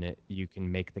then you can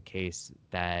make the case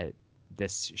that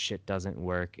this shit doesn't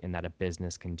work and that a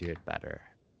business can do it better,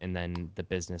 and then the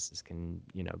businesses can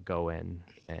go in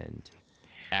and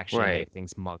actually Right, make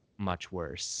things much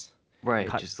worse, right.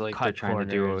 cut Just like they're cut trying to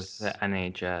do with the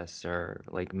corners. NHS or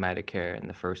like Medicare in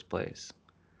the first place.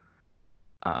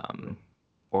 Um,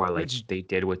 or like which they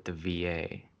did with the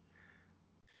VA.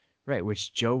 Right,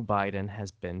 which Joe Biden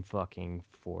has been fucking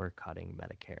for cutting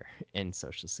Medicare and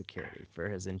Social Security for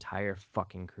his entire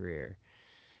fucking career.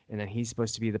 And then he's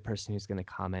supposed to be the person who's going to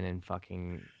come in and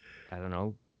fucking, I don't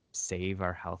know, save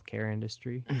our healthcare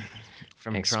industry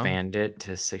from Trump. Expand it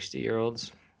to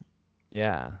 60-year-olds.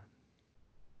 Yeah.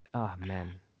 Oh,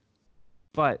 man.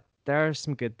 But there are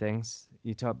some good things.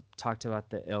 You talked about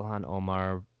the Ilhan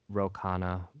Omar Ro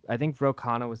Khanna. I think Ro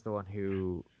Khanna was the one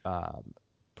who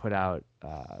put out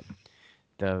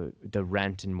the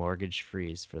rent and mortgage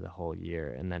freeze for the whole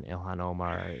year, and then Ilhan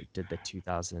Omar did the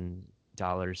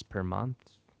 $2,000 per month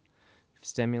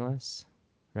stimulus,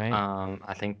 right?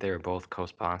 I think they were both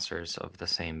co-sponsors of the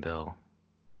same bill.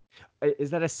 Is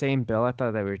that a same bill? I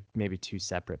thought they were maybe two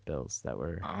separate bills that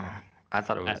were. Uh, I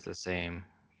thought it I, was the same,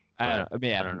 I don't know. but I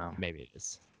mean, I yeah, don't know. maybe it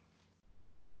is.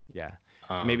 Yeah,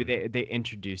 maybe Um, they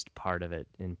introduced part of it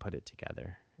and put it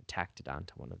together, tacked it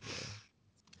onto one of the.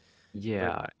 But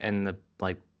yeah, and the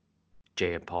like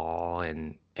Jay Paul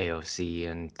and AOC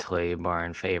and Tlaib are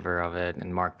in favor of it,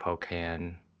 and Mark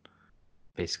Pocan,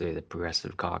 basically the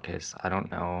Progressive Caucus. I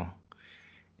don't know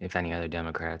if any other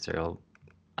Democrats are.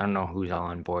 I don't know who's all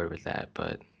on board with that,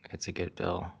 but it's a good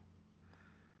bill.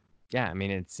 yeah, I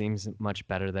mean, it seems much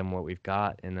better than what we've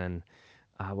got. And then,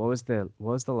 what was the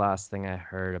last thing I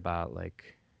heard about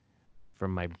like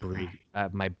from my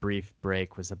brief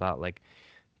break was about like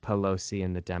Pelosi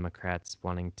and the Democrats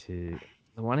wanting to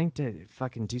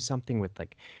fucking do something with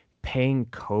like paying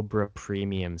Cobra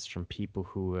premiums from people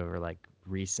who are like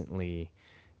recently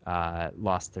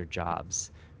lost their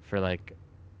jobs for like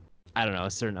I don't know,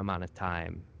 a certain amount of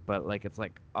time. But like it's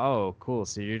like, oh, cool.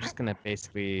 So you're just gonna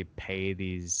basically pay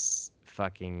these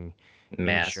fucking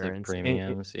Massive insurance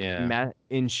premiums, yeah.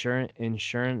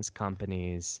 insurance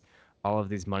companies all of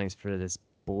these monies for this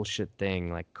bullshit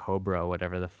thing like Cobra,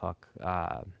 whatever the fuck.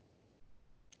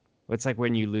 It's like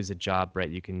when you lose a job, right?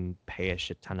 You can pay a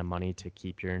shit ton of money to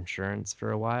keep your insurance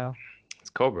for a while. It's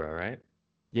Cobra, right?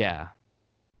 Yeah.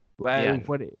 Yeah,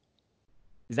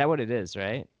 Is that what it is,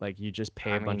 right? Like you just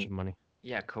pay I a bunch mean, of money.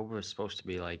 yeah, Cobra is supposed to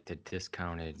be like the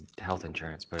discounted health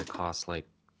insurance, but it costs like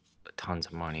tons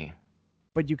of money.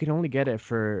 But you can only get it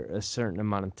for a certain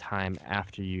amount of time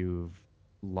after you've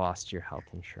lost your health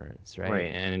insurance, right?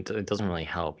 Right, and it doesn't really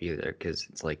help either because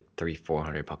it's like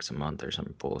 300-400 bucks a month or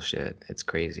some bullshit. It's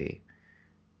crazy.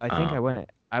 I think Um,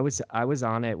 I was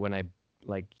on it when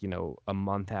a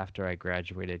month after I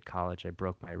graduated college, I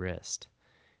broke my wrist.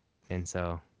 And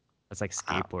so it's like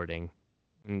I, skateboarding.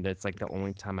 And it's like the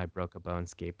only time I broke a bone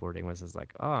skateboarding was just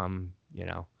like, oh,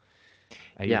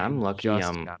 yeah, I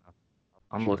just got off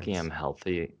I'm lucky I'm insurance.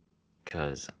 healthy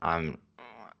because I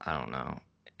don't know.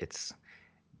 It's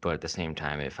but at the same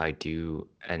time, if I do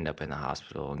end up in the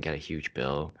hospital and get a huge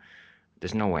bill,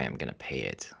 there's no way I'm gonna pay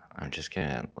it. I'm just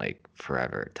gonna like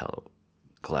forever tell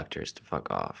collectors to fuck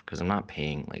off because I'm not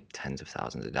paying like tens of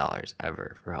thousands of dollars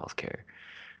ever for healthcare.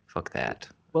 Fuck that.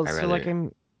 Well, I so like rather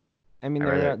I mean I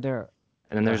rather there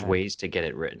and then go there's ahead. ways to get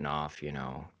it written off,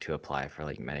 to apply for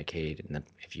like Medicaid, and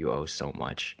if you owe so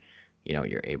much,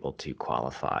 you're able to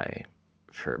qualify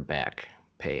for back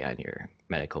pay on your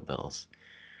medical bills.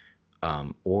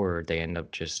 Or they end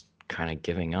up just kind of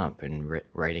giving up and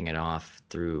writing it off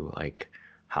through like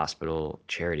hospital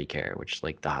charity care, which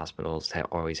like the hospitals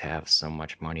always have so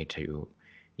much money to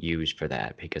use for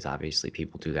that because obviously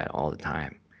people do that all the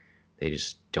time. They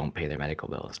just don't pay their medical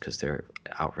bills because they're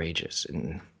outrageous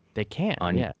and They can't.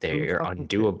 Yeah, too they're fucking crazy.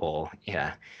 undoable.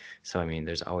 Yeah. So I mean,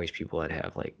 there's always people that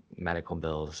have like medical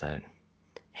bills that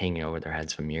hanging over their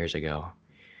heads from years ago.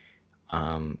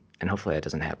 And hopefully that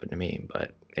doesn't happen to me.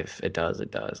 But if it does,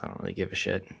 it does. I don't really give a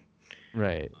shit.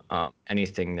 Right.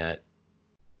 Anything that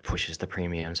pushes the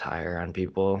premiums higher on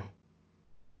people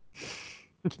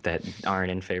that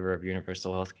aren't in favor of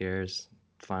universal health care is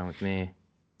fine with me.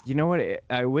 You know what?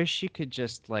 I wish you could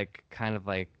just like kind of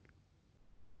like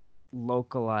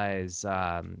localize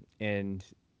and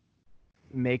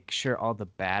make sure all the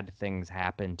bad things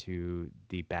happen to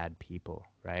the bad people,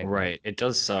 right? Like, Right. It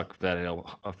does suck that it'll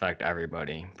affect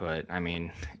everybody, but I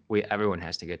mean, everyone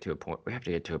has to get to a point. We have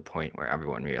to get to a point where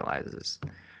everyone realizes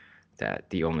that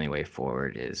the only way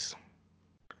forward is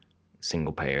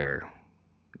single payer,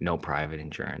 no private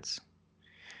insurance.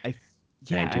 I,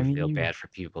 And I yeah, I do mean, feel bad for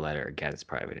people that are against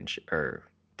private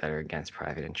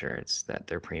insurance that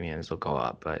their premiums will go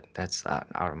up, but that's not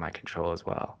out of my control as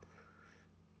well.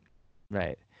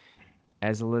 right.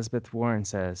 As Elizabeth Warren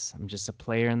says, I'm just a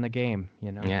player in the game,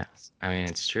 you know? Yeah, I mean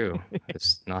it's true.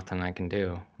 There's nothing I can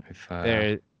do. If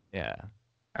There, yeah.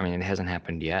 I mean it hasn't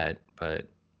happened yet, but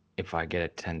if I get a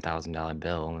 $10,000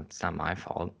 bill, it's not my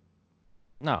fault.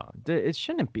 No, it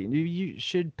shouldn't be. You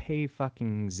should pay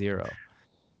fucking zero.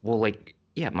 Well, like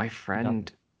yeah, Nothing.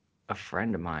 a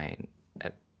friend of mine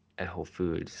at Whole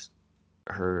Foods,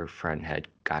 her friend had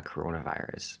got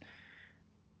coronavirus,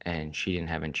 and she didn't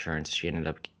have insurance. She ended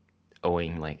up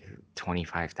owing like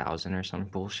 25,000 or some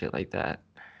bullshit like that.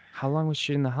 How long was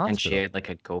she in the And she hospital? had like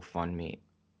a GoFundMe.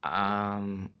 I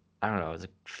don't know, it was a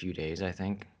few days, I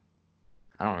think.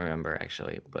 I don't remember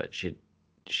actually, but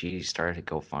she started a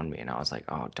GoFundMe, and I was like,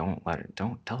 oh, don't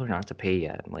tell her not to pay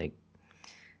yet. Like,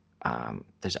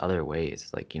 there's other ways.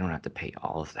 Like you don't have to pay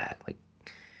all of that. Like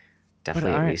But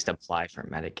definitely at least apply for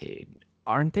Medicaid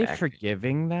aren't they back.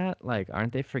 forgiving that? Like,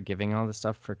 aren't they forgiving all the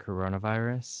stuff for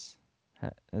coronavirus?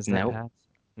 Is that Nope, passed?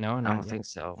 No, I not don't yet. think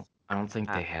so. I don't think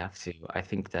Uh, they have to.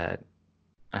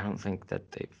 I don't think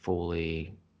that they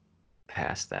fully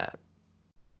passed that,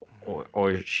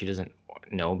 or she doesn't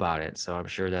know about it. So I'm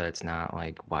sure that it's not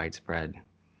like widespread.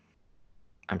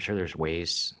 I'm sure there's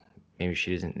ways. Maybe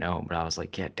she doesn't know, but I was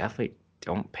like, yeah, definitely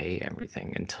don't pay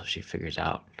everything until she figures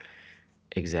out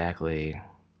exactly,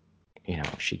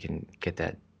 if she can get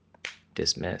that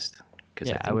dismissed.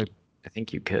 Because yeah, I would. I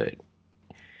think you could,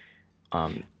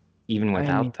 um, even I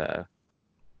mean, without the.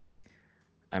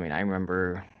 I mean, I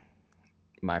remember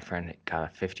my friend got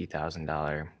a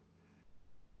 $50,000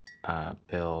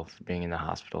 bill for being in the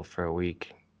hospital for a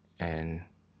week, and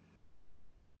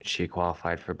she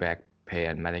qualified for back pay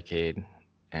on Medicaid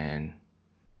and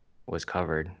was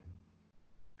covered.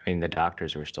 I mean, the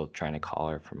doctors were still trying to call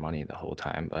her for money the whole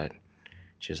time, but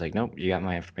she was like, "Nope, you got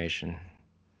my information."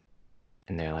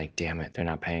 And they're like, "Damn it, they're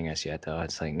not paying us yet, though."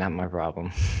 It's like, not my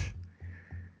problem.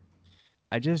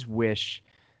 I just wish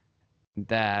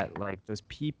that like those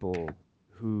people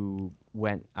who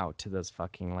went out to those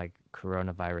fucking like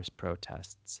coronavirus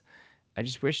protests, I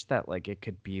just wish that like it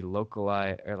could be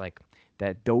localized or like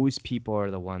that those people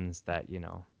are the ones that,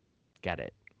 get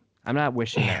it. I'm not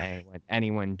wishing that Yeah,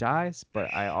 anyone dies,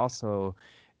 but I also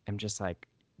am just like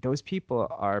those people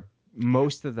are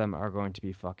most of them are going to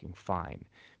be fucking fine.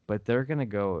 But they're gonna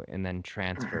go and then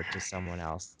transfer it to someone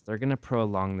else. They're gonna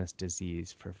prolong this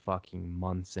disease for fucking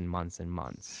months and months and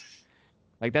months.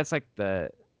 Like that's like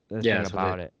the yeah, thing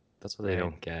about it, that's what they right?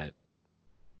 don't get.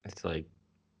 It's like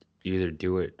you either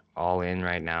do it all in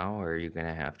right now, or you're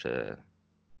gonna have to,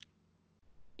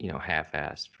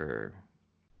 half-assed for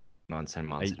months and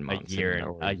months and A months, year and and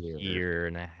over a a year. year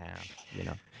and a half.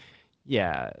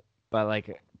 Yeah, but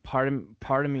like part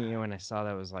of me when I saw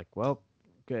that was like, well,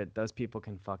 good, those people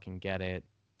can fucking get it.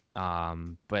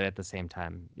 But at the same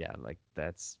time, yeah, like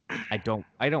that's I don't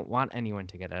want anyone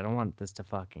to get it. I don't want this to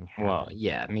fucking Well, happen.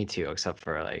 yeah, me too, except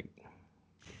for like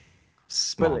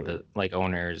But like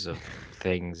owners of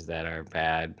things that are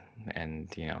bad, and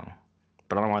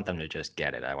but I don't want them to just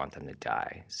get it. I want them to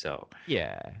die. So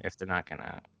yeah, if they're not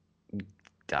gonna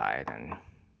die, then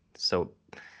so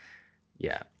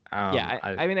yeah. yeah.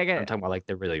 I mean, I I'm get talking about like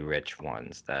the really rich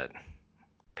ones that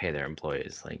pay their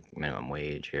employees like minimum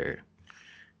wage, or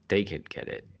they could get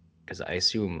it, because I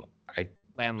I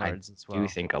landlords as do well.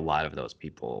 think a lot of those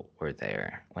people were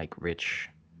there, like rich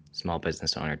small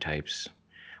business owner types,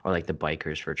 or like the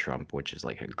bikers for Trump, which is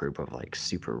like a group of like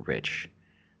super rich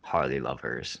Harley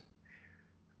lovers,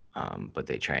 but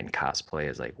they try and cosplay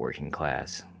as like working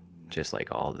class, just like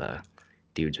all the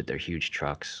dudes with their huge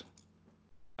trucks,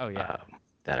 Oh yeah.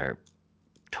 that are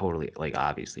totally like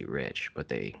obviously rich, but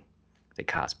they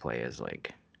cosplay as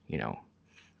you know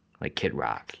like Kid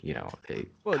Rock, they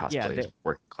Well, yeah, cosplay as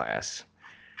working class,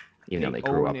 even though they they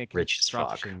grew own up a rich as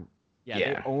fuck. construction. Yeah,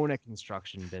 they Yeah. own a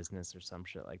construction business or some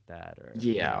shit like that, or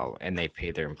Yeah, and they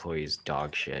pay their employees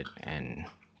dog shit, and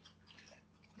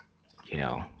you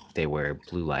know they wear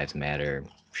Blue Lives Matter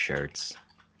shirts,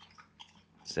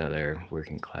 so they're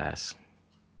working class.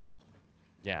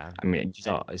 yeah, I mean, and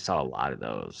I saw a lot of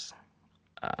those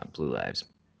Blue Lives,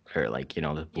 or like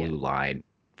the yeah, blue line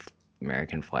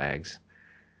American flags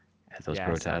at those yeah,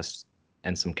 I saw. protests,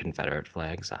 and some Confederate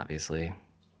flags, obviously.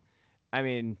 I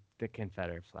mean, the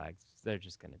Confederate flags, they're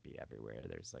just gonna be everywhere.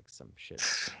 There's like some shit.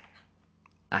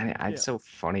 It's Yeah. so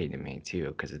funny to me too,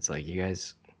 because it's like you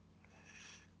guys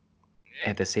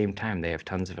at the same time they have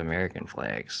tons of American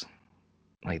flags.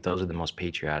 Like those are the most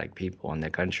patriotic people in the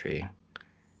country,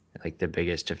 like the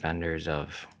biggest defenders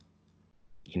of,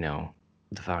 you know,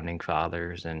 the founding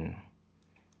fathers and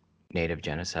native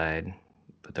genocide,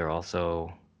 but they're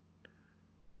also,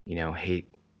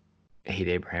 hate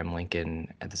Abraham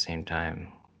Lincoln at the same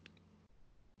time.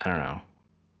 I don't know.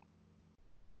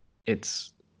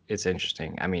 It's it's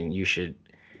interesting. I mean, you should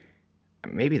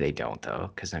maybe they don't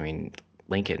though, because I mean,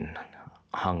 Lincoln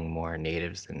hung more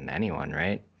natives than anyone,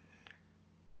 right?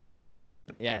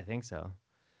 Yeah, I think so.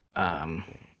 Um,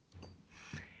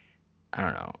 I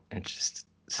don't know. It's just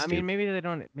I mean, stupid. maybe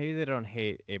they don't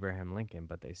hate Abraham Lincoln,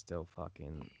 but they still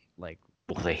fucking like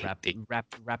Well,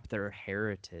 rep their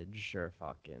heritage or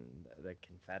fucking the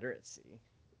Confederacy.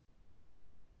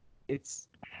 It's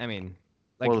I mean,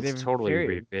 like well, it's they're totally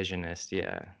very revisionist.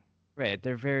 Yeah, right,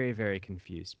 they're very very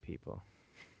confused people.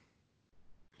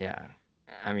 yeah.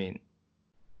 I mean,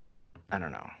 I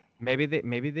don't know. Maybe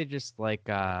they just like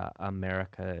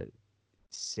America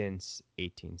since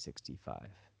 1865.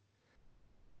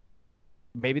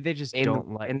 maybe they just And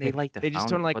don't like and they like the they just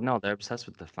don't found, like. but no, they're obsessed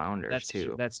with the founders That's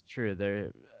too. that's true.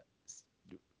 They're s-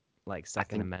 like I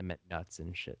Second think, Amendment nuts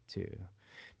and shit too.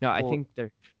 No, I well, think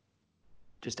they're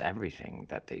just everything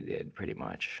that they did pretty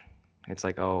much. It's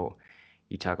like, oh,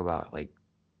 you talk about like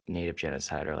native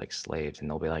genocide or like slaves, and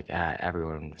they'll be like, ah,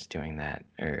 everyone was doing that,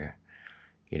 or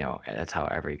that's how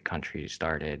every country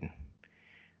started.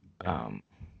 yeah. Um,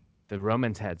 The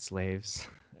Romans had slaves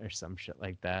or some shit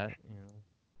like that. You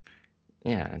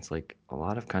know. yeah, it's like a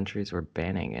lot of countries were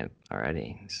banning it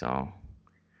already. So,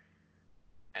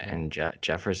 Yeah. and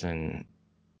Jefferson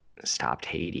stopped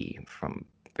Haiti from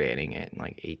banning it in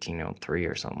like 1803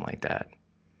 or something like that.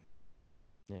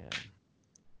 Yeah.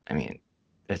 I mean,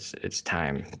 it's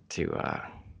time to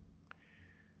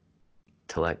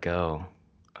let go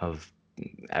of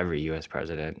every U.S.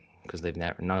 president because they've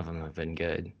never none of them have been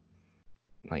good,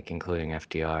 like including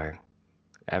FDR.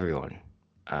 Everyone,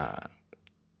 uh,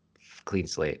 clean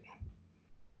slate.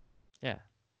 Yeah.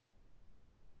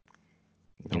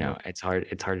 You know, No. it's hard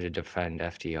to defend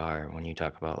FDR when you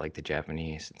talk about like the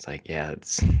Japanese. It's like, yeah,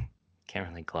 it's can't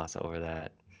really gloss over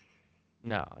that.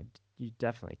 No, you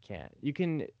definitely can't. You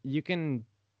can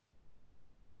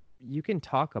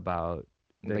talk about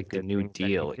the Like the good New things that he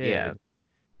Deal, yeah. did,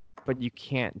 but you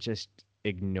can't just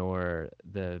ignore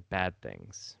the bad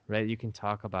things, right? You can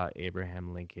talk about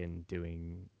Abraham Lincoln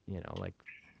doing, you know,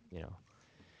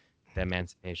 the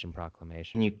Emancipation And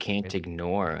Proclamation. you can't It,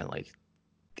 ignore like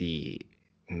the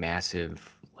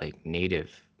massive like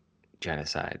native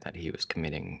genocide that he was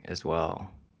committing as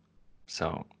well.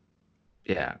 So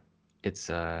yeah, it's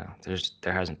there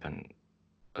hasn't been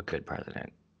a good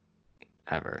president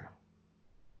ever.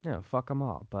 fuck them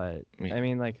all. But I mean, I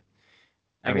mean, like,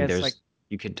 I I mean, guess like, there's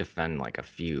you could defend like a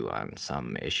few on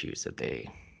some issues that they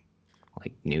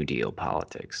like New Deal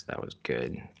politics. That was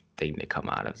good thing to come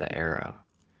out of the era.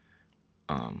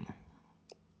 Um,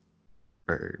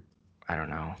 or I don't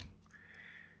know,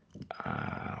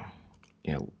 uh,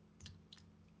 you know,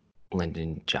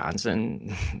 Lyndon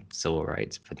Johnson, civil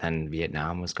rights, but then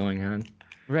Vietnam was going on.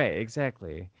 right,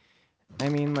 exactly. I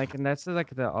mean, like, and that's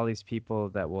like all these people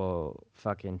that will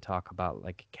fucking talk about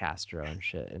like Castro and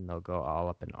shit, and they'll go all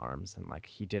up in arms and like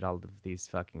he did all of these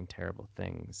fucking terrible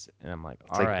things, and I'm like, It's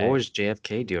all like, what right, was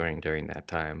JFK doing during that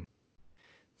time?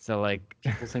 so like,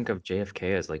 People think of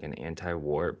JFK as like an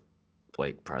anti-war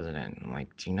like president. I'm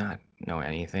like, do you not know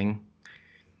anything?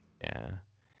 yeah,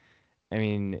 I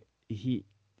mean, he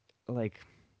like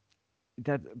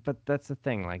but that's the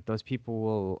thing, like those people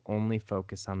will only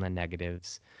focus on the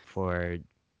negatives for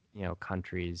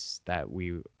countries that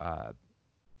we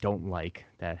don't like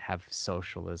that have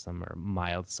socialism or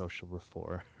mild social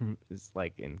reform is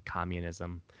like in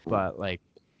communism, but like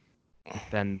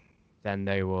then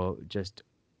they will just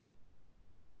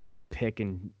pick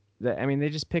and I mean they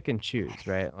just pick and choose,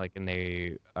 right? Like, and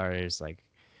they are just like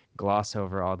gloss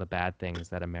over all the bad things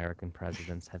that American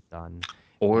presidents have done.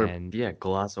 Or And yeah,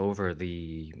 gloss over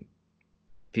the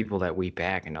people that we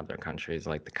back in other countries,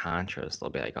 like the Contras.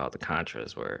 They'll be like, oh, the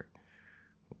Contras were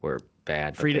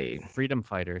bad, but freedom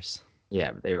fighters.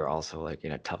 yeah, they were also like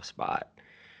in a tough spot.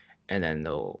 And then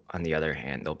on the other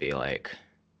hand, they'll be like,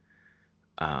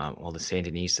 well, the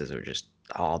Sandinistas are just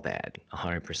all bad,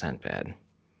 100% bad.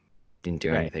 Didn't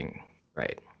do Right. anything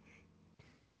right.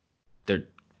 They're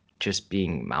just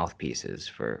being mouthpieces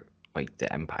for like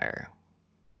the empire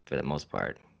for the most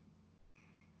part.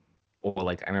 Well,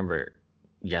 like I remember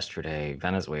yesterday,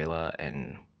 Venezuela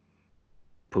and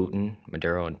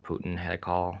Maduro and Putin had a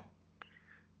call,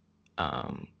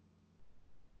 um,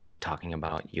 talking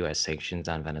about U.S. sanctions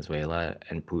on Venezuela,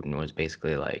 and Putin was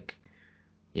basically like,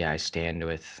 "Yeah, I stand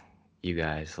with you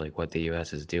guys. Like what the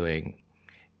U.S. is doing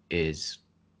is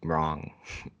wrong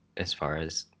as far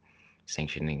as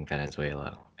sanctioning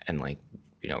Venezuela, and like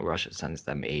Russia sends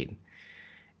them aid."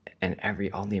 And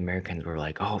all the Americans were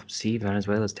like, "Oh, see,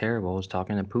 Venezuela's terrible. I was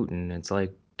talking to Putin." It's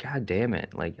like, God damn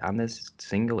it! Like on this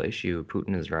single issue,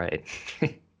 Putin is right.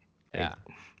 Yeah. Like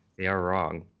they are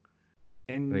wrong.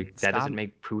 And Like that doesn't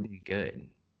make Putin good.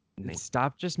 Like,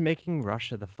 stop just making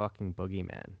Russia the fucking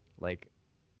boogeyman. Like,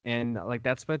 and like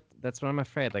that's what I'm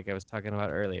afraid. Like I was talking about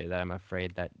earlier, that I'm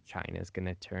afraid that China is going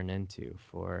to turn into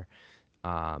for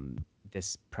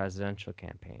this presidential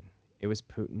campaign. It was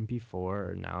Putin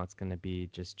before, now it's going to be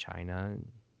just China.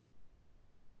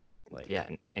 Like, yeah,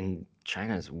 and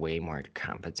China is way more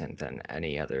competent than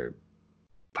any other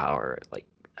power. Like,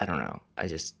 I don't know.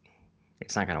 It's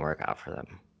not gonna work out for them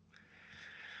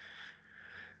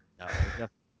no,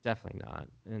 definitely not.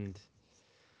 And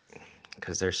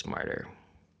because they're smarter.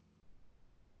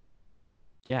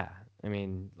 yeah, I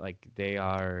mean, like they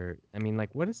are. I mean,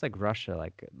 like what is like Russia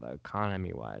like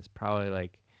economy wise? Probably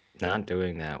Not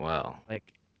doing that well.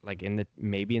 like like in the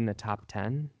maybe in the top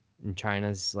 10, and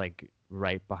China's like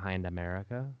right behind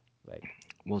America. Like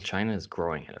Well, China is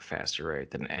growing at a faster rate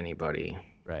than anybody,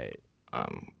 right.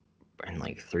 um, and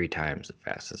like 3 times as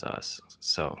fast as us.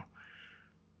 So,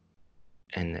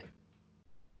 and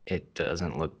it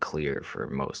doesn't look clear for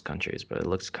most countries, but it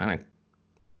looks kind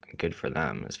of good for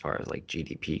them as far as like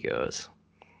GDP goes,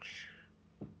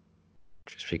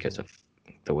 just because Mm. of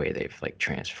the way they've like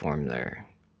transformed their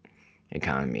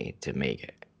economy to make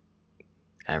it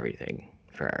everything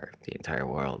for the entire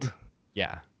world.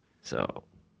 Yeah. So,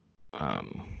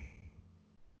 um,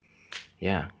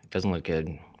 yeah, it doesn't look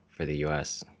good for the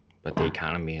U.S., but the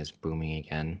economy is booming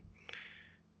again.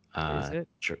 Is Uh, it?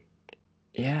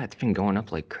 yeah, it's been going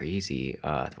up like crazy.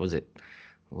 Was it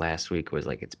last week was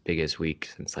like its biggest week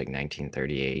since like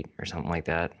 1938 or something like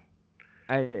that?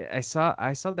 I saw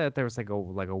that there was like a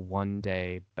 1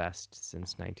 day best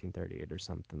since 1938 or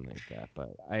something like that,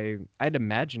 but I'd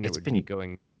imagine it It's would be been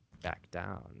going back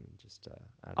down. Just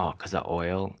I don't oh, know. because of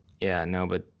oil. Yeah, no,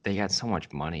 but they got so much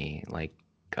money. Like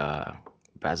uh,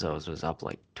 Bezos was up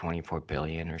like 24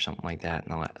 billion or something like that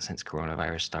since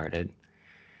coronavirus started.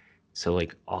 So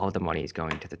like all of the money is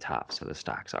going to the top. So the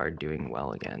stocks are doing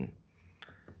well again.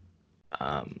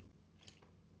 Um,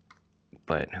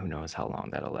 but who knows how long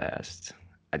that'll last.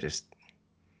 I just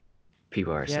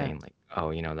people are Yeah, saying like,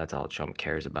 oh, that's all Trump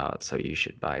cares about. So you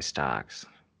should buy stocks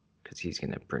because he's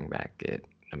gonna bring back it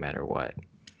no matter what.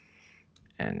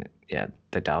 And yeah,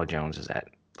 the Dow Jones is at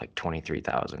like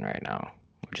 23,000 right now,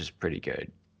 which is pretty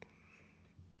good.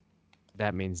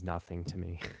 that means nothing to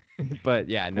me. But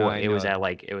yeah, no, Well, I know. it was at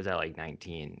like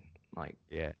 19. Like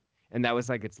Yeah. And that was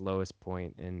like its lowest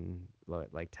point in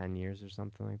like 10 years or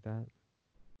something like that.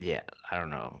 yeah, I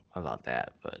don't know about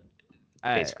that, but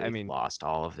I basically mean, lost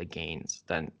all of the gains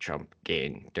that Trump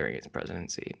gained during his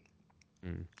presidency.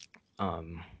 mm,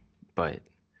 Um, but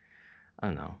I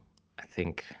don't know. I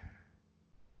think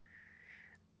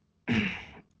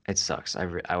it sucks.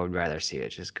 I would rather see it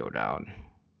just go down,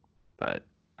 but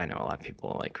I know a lot of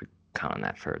people like count on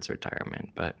that for its retirement,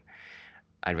 but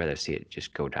I'd rather see it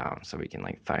just go down so we can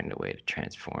like find a way to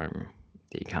transform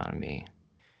the economy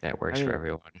that I works for mean,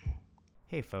 everyone.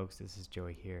 hey folks, this is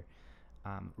Joey here.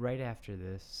 Right after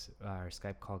this, our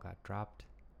Skype call got dropped,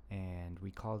 and we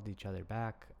called each other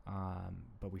back,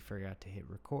 but we forgot to hit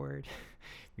record.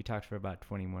 We talked for about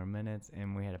 20 more minutes,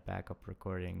 and we had a backup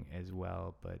recording as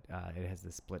well, but it has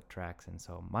the split tracks, and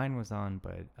so mine was on,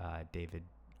 but David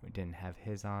didn't have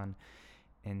his on.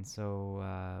 And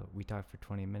so we talked for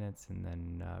 20 minutes and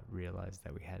then realized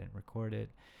that we hadn't recorded.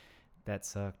 That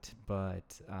sucked,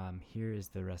 but here is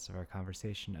the rest of our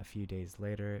conversation a few days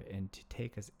later. And to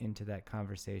take us into that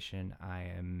conversation, I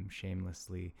am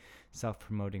shamelessly self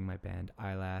promoting my band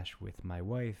Eyelash with my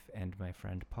wife and my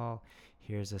friend Paul.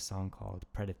 Here's a song called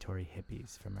Predatory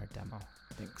Hippies from our demo.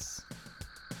 Thanks.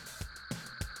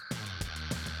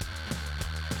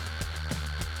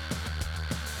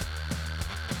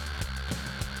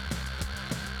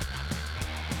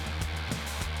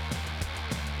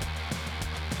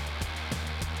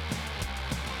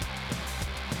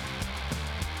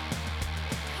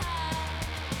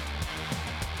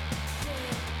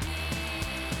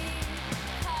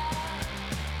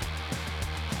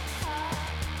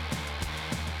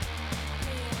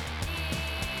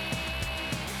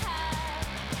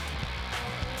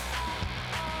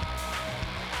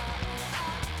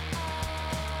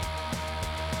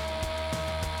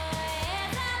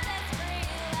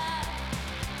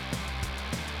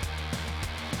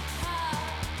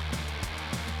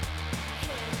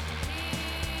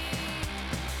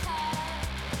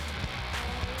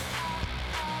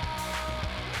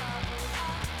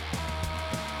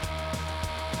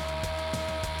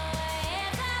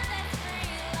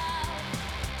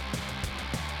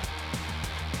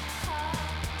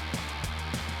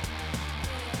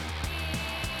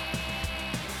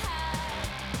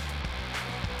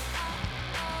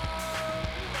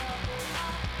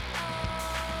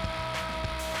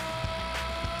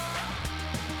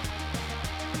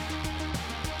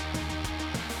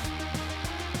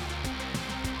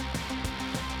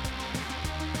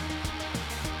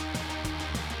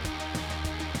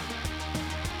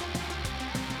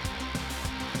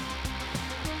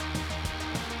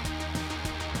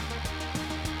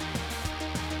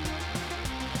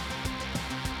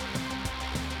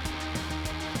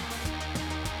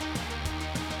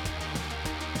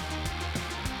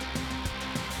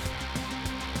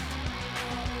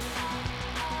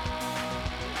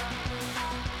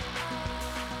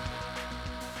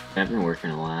 I've been working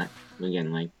a lot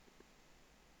again, like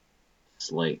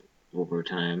slight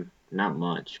overtime, not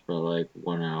much, but like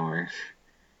 1 hour,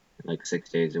 like 6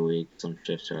 days a week. Some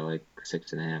shifts are like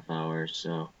 6.5 hours.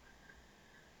 So,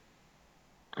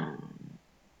 um,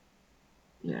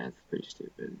 yeah, it's pretty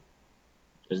stupid.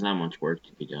 There's not much work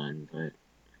to be done, but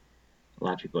a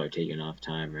lot of people are taking off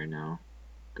time right now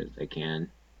because they can.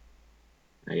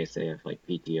 I guess they have like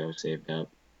PTO saved up.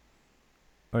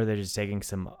 Or they're just taking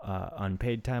some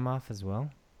unpaid time off as well.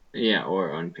 Yeah,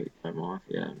 or unpaid time off.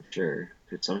 Yeah, I'm sure.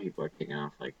 Because some people are taking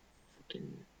off like freaking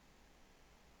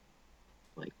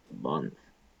like a month,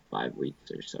 5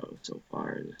 weeks or so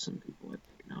far. There's some people have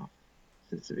taken off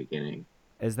since the beginning.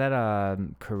 Is that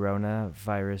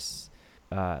coronavirus,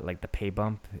 like the pay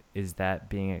bump, is that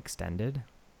being extended?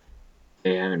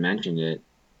 They haven't mentioned it.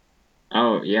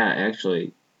 Oh yeah,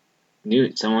 actually,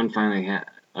 knew someone finally got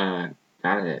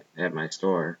it at my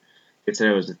store. They said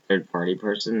it was a third party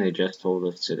person. They just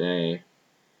told us today.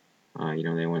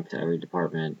 They went to every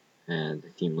department and the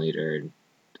team leader and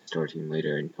the store team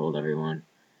leader and told everyone.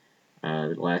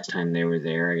 The last time they were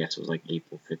there, I guess it was like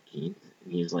April 15th.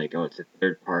 And he's like, oh, it's a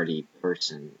third party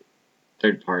person,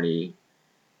 third party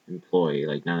employee,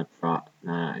 like not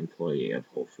an employee of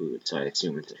Whole Foods. So I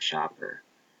assume it's a shopper.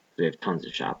 We have tons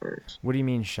of shoppers. What do you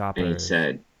mean And he shoppers?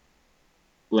 said,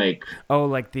 like, Oh,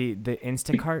 like the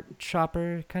Instacart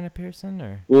shopper kind of person,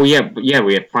 or? well, yeah,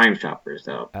 we have Prime shoppers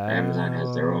though. Amazon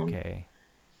has their Oh, own. okay.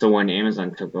 So when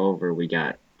Amazon took over, we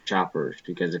got shoppers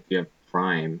because if you have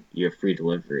Prime, you have free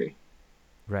delivery.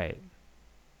 Right.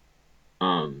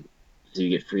 Um, so you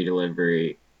get free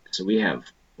delivery. So we have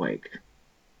like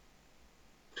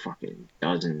fucking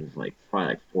dozens, like probably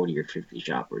like 40 or 50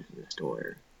 shoppers in the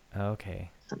store Okay.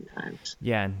 sometimes,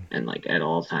 Yeah. and like at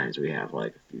all times we have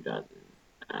like a few dozen.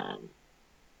 Um,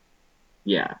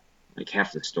 yeah, like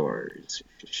half the store is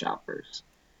just shoppers.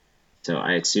 So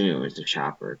I assume it was a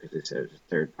shopper because it said it was a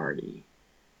third party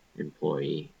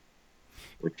employee,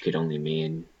 which could only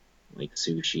mean like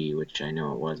sushi, which I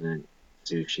know it wasn't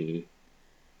sushi.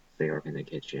 They work in the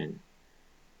kitchen.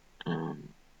 Um,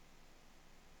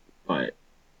 but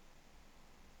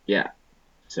yeah,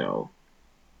 so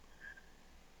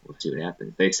we'll see what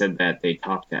happens. They said that they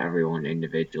talked to everyone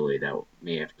individually that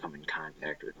may have come in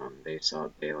contact with them.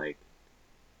 They like,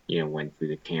 went through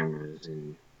the cameras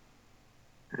and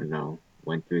I don't know,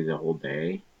 went through the whole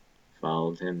day,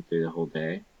 followed him through the whole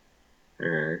day,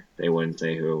 or they wouldn't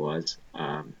say who it was.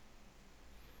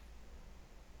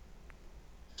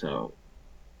 So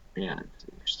yeah, it's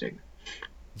interesting.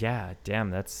 Yeah. Damn.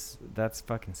 That's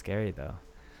fucking scary though.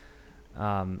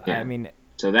 I Yeah, mean,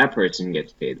 so that person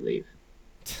gets paid leave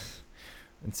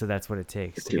and so that's what it for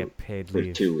takes to two get paid for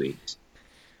leave. 2 weeks.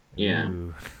 Yeah,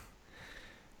 Ooh.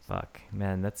 Fuck.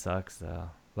 Man, that sucks though.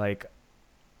 Like,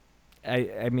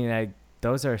 I mean,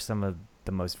 those are some of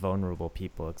the most vulnerable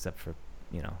people, except for,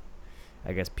 you know,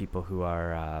 I guess people who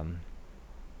are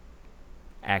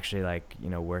actually like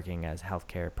working as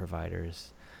healthcare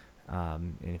providers,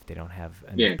 and if they don't have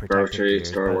enough yeah, protective grocery gears.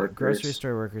 store But grocery workers.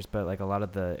 store workers, but like a lot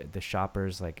of the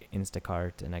shoppers, like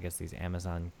Instacart and I guess these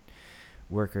Amazon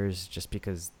workers, just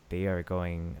because they are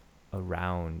going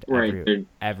around Right.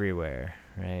 everywhere,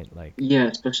 right? Like, Yeah,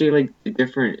 especially like the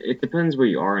different. It depends where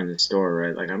you are in the store,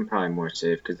 right? Like I'm probably more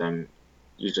safe because I'm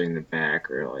usually in the back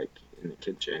or like in the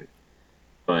kitchen.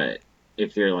 But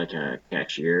if you're like a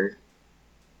cashier,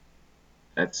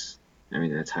 that's I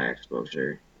mean that's high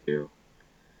exposure too.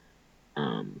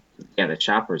 Yeah, the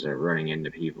shoppers are running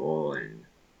into people, and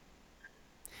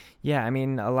yeah, I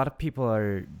mean, a lot of people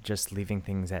are just leaving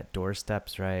things at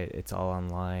doorsteps, right? It's all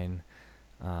online.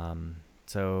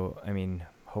 So, I mean,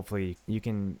 hopefully you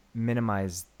can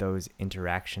minimize those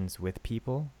interactions with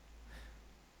people,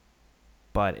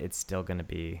 but it's still going to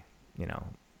be, you know,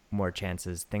 more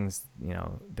chances. Things,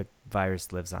 the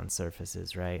virus lives on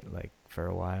surfaces, right? Like for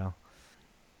a while.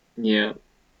 yeah,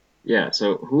 yeah.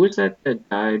 So who was that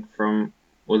died from?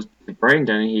 Was Brian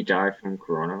Dennehy died from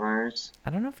coronavirus? I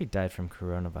don't know if he died from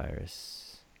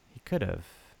coronavirus. He could have.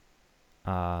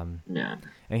 Yeah,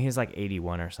 And he was like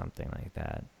 81 or something like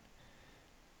that.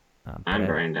 But I'm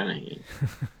Brian Dennehy.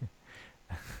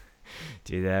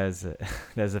 dude, that was that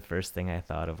was the first thing I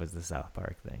thought of was the South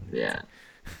Park thing. It's Yeah, like,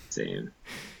 same.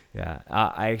 yeah,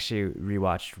 I actually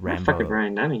rewatched I'm not fucking Rambo.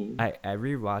 Brian Dennehy. I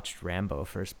rewatched Rambo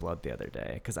First Blood the other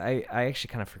day because I actually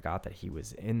kind of forgot that he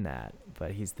was in that,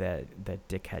 but he's that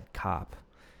dickhead cop,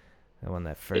 the one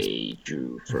that first. They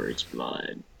drew first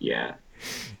blood. Yeah,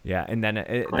 Yeah, and then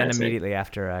classic. immediately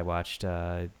after I watched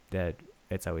that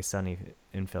It's Always Sunny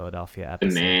in Philadelphia The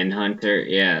episode. Manhunter.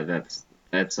 Yeah, that's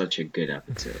such a good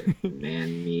episode. The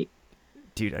man meat.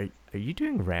 Dude, are you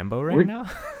doing Rambo right We're now?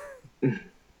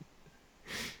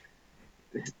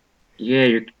 Yeah,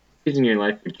 you're using your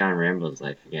life for John Rambo's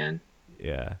life again.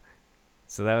 Yeah.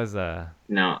 So that was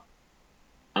No,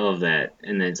 I love that.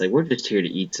 And then it's like we're just here to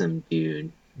eat some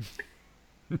dude.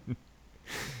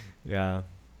 yeah.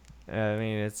 I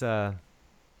mean, it's yeah,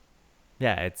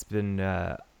 it's been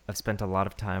I've spent a lot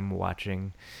of time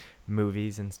watching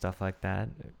movies and stuff like that.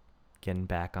 Getting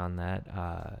back on that.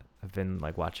 I've been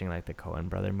like watching like the Coen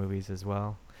brother movies as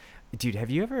well. Dude, have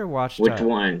you ever watched Which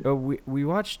one? oh we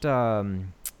watched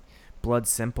Blood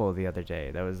Simple the other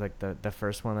day. That was like the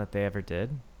first one that they ever did.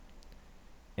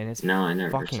 And it's No, I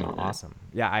never fucking saw that. awesome.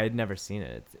 Yeah, I had never seen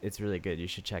it. It's really good. You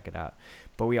should check it out.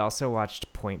 But we also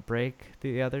watched Point Break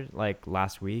the other like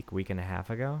last week and a half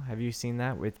ago. Have you seen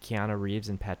that with Keanu Reeves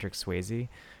and Patrick Swayze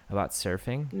about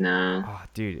surfing? No. Oh,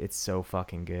 dude, it's so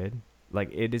fucking good. Like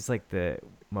it is like the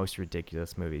most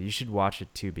ridiculous movie. You should watch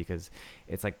it too because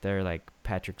it's like they're like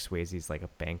Patrick Swayze's like a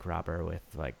bank robber with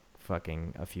like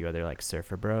fucking a few other like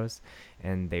surfer bros,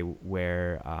 and they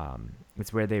wear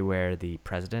it's where they wear the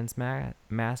president's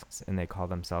masks and they call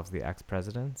themselves the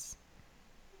ex-presidents.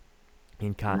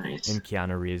 Nice. And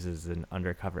Keanu Reeves is an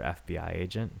undercover FBI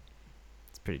agent.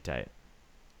 It's pretty tight.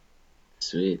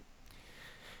 Sweet.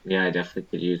 Yeah, I definitely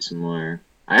could use some more.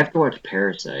 I have to watch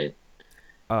Parasite.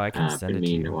 Oh, I can I've send been it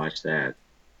to meaning to you. watch that.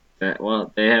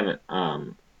 Well, they have it.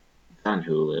 It's on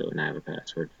Hulu, and I have a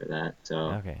password for that. So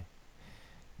Okay.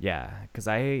 Yeah, cuz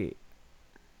I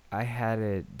had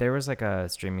it. There was like a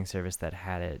streaming service that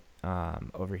had it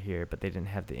over here, but they didn't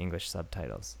have the English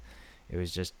subtitles. It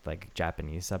was just like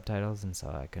Japanese subtitles, and so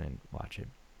I couldn't watch it.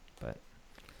 But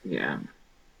yeah,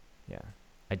 yeah,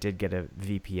 I did get a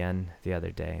VPN the other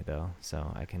day though,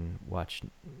 so I can watch,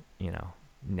 you know,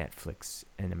 Netflix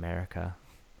in America.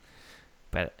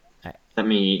 But I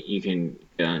mean you can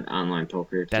get on online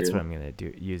poker that's what too. I'm gonna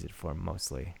do. Use it for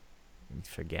mostly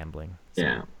for gambling.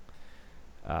 Yeah,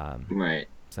 Um, right.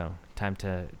 so time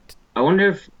to. I wonder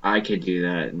if I could do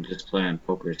that and just play on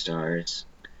Poker Stars.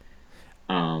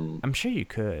 I'm sure you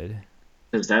could.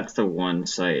 Because that's the one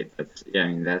site that's yeah, I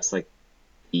mean that's like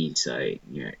the site.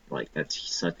 Yeah, like that's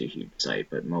such a huge site,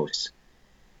 but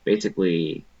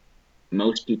basically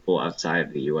most people outside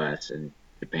of the U.S. and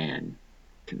Japan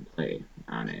can play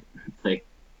on it. Like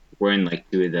we're in like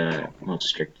two of the most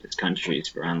strictest countries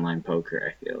for online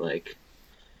poker. I feel like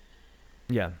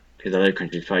Yeah, because other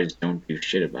countries probably just don't do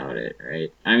shit about it,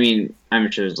 right? I mean,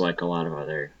 I'm sure there's like a lot of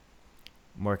other.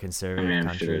 more I mean, conservative I'm sure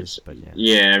countries, there's. but yeah.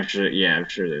 Yeah, I'm sure. Yeah, I'm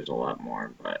sure there's a lot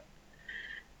more, but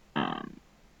um,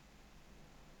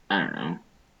 I don't know.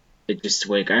 It just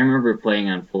like I remember playing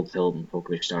on Full Tilt and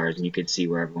Poker Stars, and you could see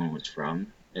where everyone was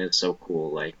from. And it's so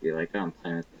cool. Like, you're like, oh, I'm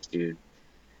playing with this dude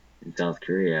in South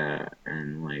Korea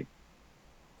and like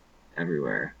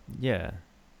everywhere. Yeah.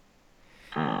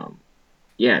 Um,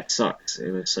 yeah, it sucks.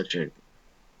 It was such a.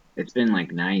 It's been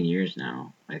like 9 years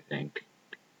now. I think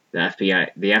the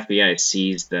FBI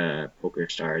seized the Poker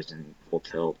Stars and Full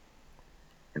Tilt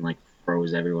and like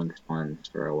froze everyone's funds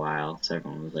for a while. So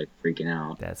everyone was like freaking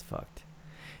out. That's fucked.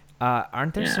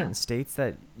 Aren't there Yeah, certain states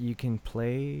that you can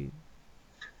play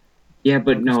yeah,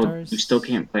 but Poker no, you still Stars?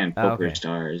 can't play on Oh, Poker okay.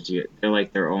 Stars. They're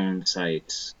like their own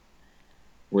sites.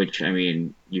 Which, I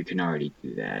mean, you can already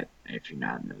do that if you're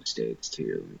not in those states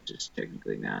too. It's just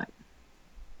technically not.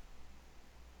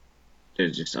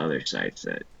 There's just other sites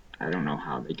that I don't know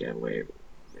how they get away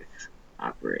with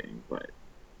operating, but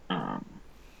um,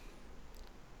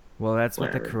 Well, that's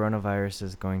what the whatever. coronavirus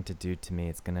is going to do to me.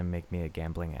 It's going to make me a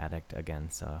gambling addict again,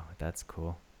 so that's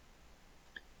cool.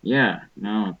 Yeah,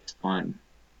 no, it's fun.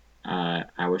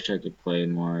 I wish I could play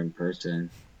more in person,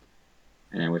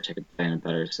 and I wish I could play on a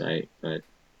better site, but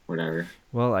whatever.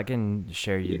 Well, I can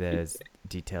share you You- you- the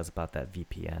details about that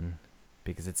VPN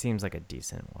because it seems like a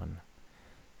decent one.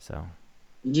 So,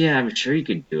 yeah, I'm sure you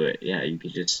could do it. Yeah, you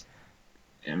could just.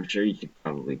 I'm sure you could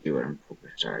probably do it on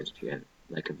PokerStars if you had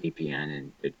like a VPN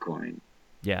and Bitcoin.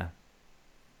 yeah,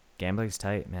 gambling's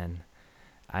tight, man.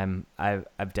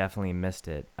 I've definitely missed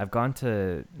it. I've gone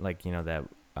to like, you know, that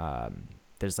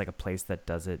there's like a place that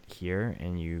does it here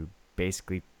and you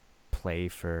basically play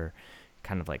for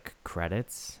kind of like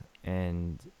credits,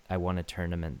 and I won a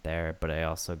tournament there, but I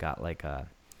also got like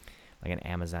an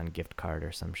Amazon gift card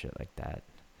or some shit like that.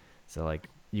 So like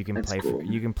That's cool.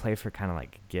 you can play for kind of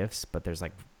like gifts, but there's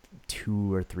like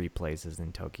two or three places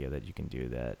in Tokyo that you can do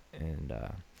that, and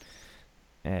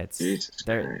it's Jesus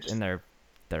Christ.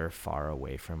 they're far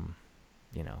away from,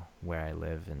 you know, where I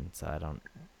live, and so I don't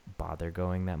bother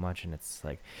going that much. And it's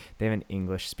like they have an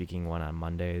English speaking one on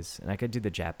Mondays, and I could do the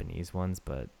Japanese ones,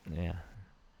 but yeah,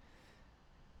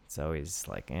 it's always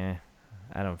like I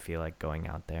don't feel like going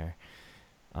out there,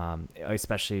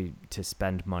 especially to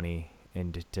spend money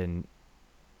and to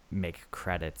make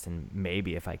credits, and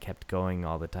maybe if I kept going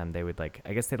all the time, they would like,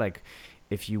 I guess they like,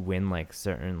 if you win like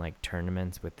certain like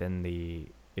tournaments within the,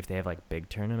 if they have like big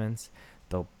tournaments,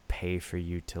 they'll pay for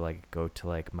you to like go to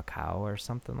like Macau or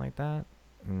something like that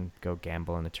and go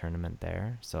gamble in a tournament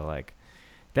there. So like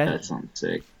that That sounds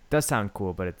sick. does sound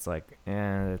cool, but it's like,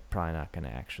 they're probably not going to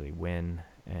actually win,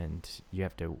 and you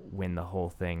have to win the whole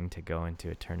thing to go into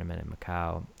a tournament in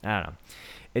Macau. I don't know.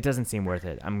 It doesn't seem worth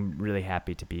it. I'm really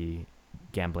happy to be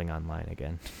gambling online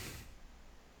again.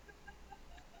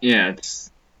 Yeah,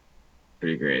 it's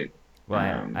pretty great.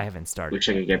 Well, I haven't started. Wish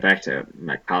I could get back to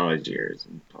my college years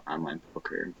and online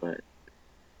poker, but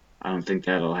I don't think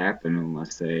that'll happen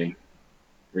unless they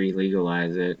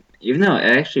re-legalize it. Even though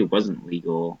it actually wasn't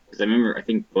legal, because I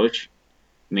think Bush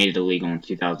made it illegal in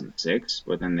 2006,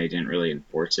 but then they didn't really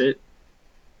enforce it.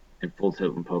 And Full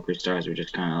Tilt and Poker Stars were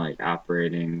just kind of like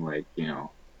operating like,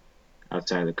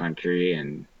 outside of the country.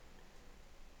 And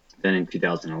then in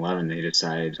 2011, they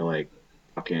decided to like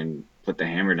fucking put the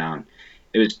hammer down.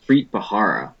 It was Preet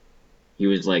Bharara. He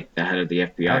was like the head of the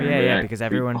FBI. Oh Remember yeah, that? because Preet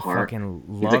everyone Bharara? fucking He's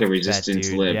loved like a that resistance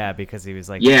dude. lib. Yeah, because he was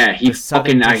like, Yeah, he the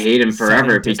southern I hate him Southern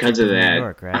forever District because of New that.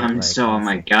 York, right? Like, Oh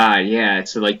my honestly. god, yeah.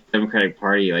 So like Democratic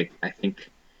Party, like I think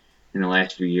in the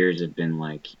last few years have been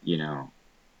like,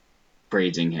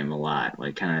 praising him a lot.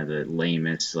 Like kind of the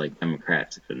lamest like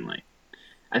Democrats have been like.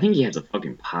 I think he has a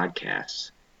fucking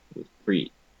podcast with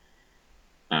Preet.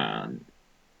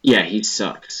 Yeah, he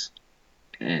sucks.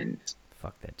 And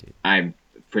Fuck that dude. I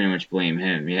pretty much blame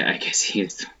him. Yeah, I guess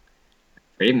he's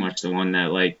pretty much the one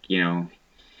that like, I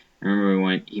remember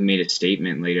when he made a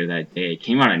statement later that day. It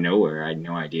came out of nowhere. I had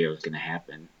no idea it was gonna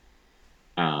happen.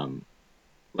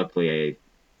 Luckily I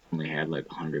only had like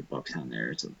 $100 on there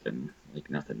or something, like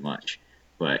nothing much.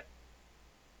 But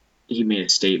he made a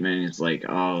statement. It's like,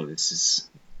 oh, this is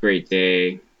a great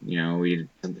day. We did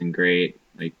something great.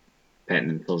 Like patting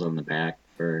themselves on the back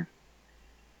for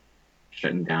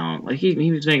shutting down. Like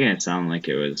he was making it sound like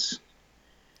it was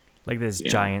Like this you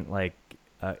know, giant like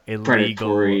illegal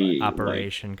predatory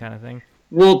operation kind of thing.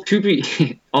 Well, to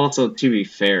be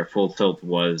fair, Full Tilt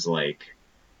was like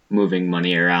moving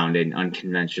money around in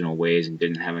unconventional ways and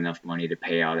didn't have enough money to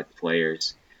pay out its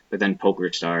players. But then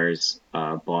Poker Stars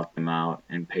bought them out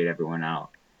and paid everyone out.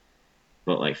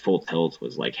 But like Full Tilt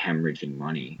was like hemorrhaging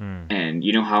money. And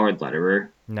you know Howard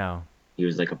Lederer? No. He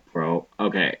was like a pro.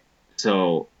 Okay,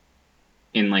 so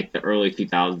in like the early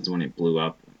 2000s when it blew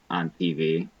up on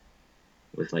TV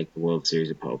with like the World Series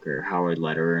of Poker, Howard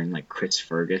Lederer and like Chris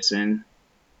Ferguson.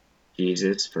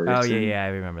 Jesus Ferguson. Oh yeah, I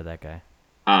remember that guy.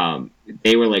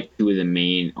 They were like two of the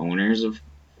main owners of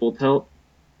Full Tilt,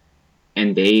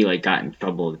 and they like got in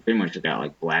trouble. They pretty much got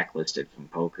like blacklisted from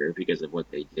poker because of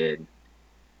what they did.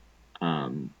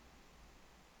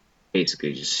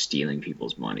 Basically just stealing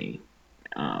people's money,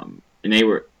 and they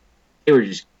were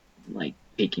just like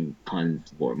taking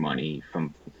tons more money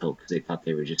from Full Tilt because they thought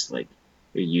they were just like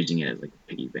they were using it as like a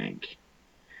piggy bank.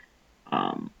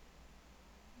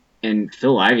 And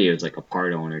Phil Ivey was like a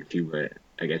part owner too, but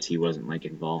I guess he wasn't like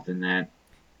involved in that.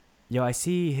 Yo, I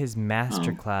see his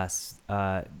master class.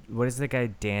 What is the guy?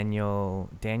 Daniel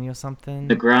something?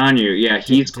 Negreanu, yeah,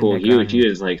 he's cool. He Negreanu.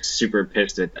 was like super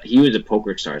pissed at he was a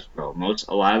Poker Stars pro.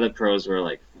 A lot of the pros were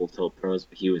like Full Tilt pros,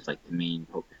 but he was like the main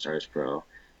Poker Stars pro,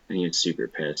 and he was super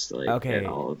pissed like Okay. at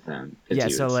all of them. Yeah,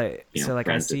 he so was, like I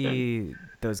friends with them. see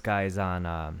those guys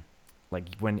on like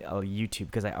when YouTube,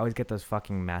 because I always get those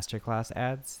fucking masterclass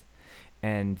ads,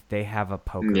 and they have a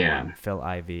poker Yeah. one, Phil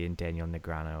Ivey and Daniel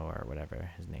Negreanu or whatever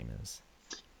his name is.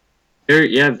 They're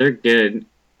good.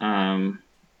 I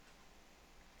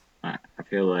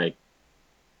feel like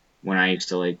when I used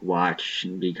to like watch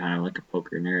and be kind of like a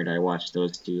poker nerd, I watched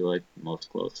those two like most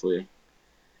closely.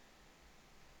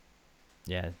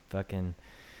 Yeah, fucking.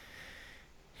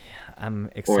 I'm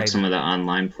Or excited. some of the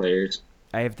online players.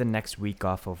 I have the next week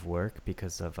off of work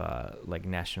because of like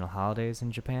national holidays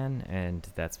in Japan, and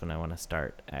that's when I want to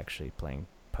start actually playing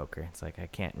poker. It's like I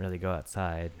can't really go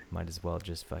outside. Might as well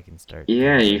just fucking start.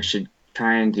 Yeah, gambling. you should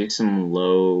try and do some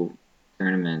low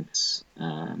tournaments.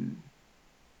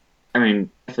 I mean,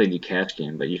 definitely do cash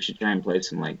game, but you should try and play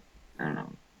some like I don't know,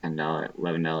 $10,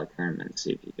 $11 tournaments.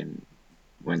 See if you can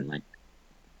win like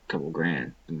a couple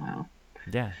grand somehow.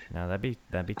 Yeah, no, that'd be.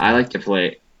 I like to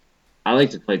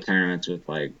play tournaments with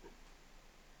like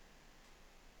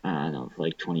I don't know, for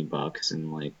like $20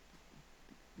 and like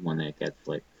one that gets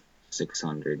like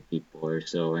 600 people or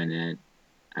so in it.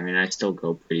 I mean, I still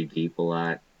go pretty deep a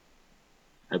lot.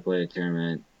 I played a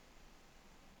tournament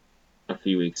a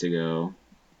few weeks ago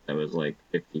that was like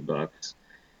 $50,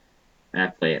 and I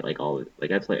play it like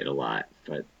I play it a lot,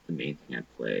 but the main thing I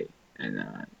play,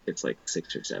 and it's like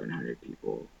 600 or 700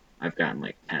 people. I've gotten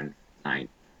like 10th, 9th.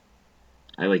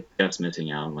 I like just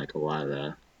missing out on like a lot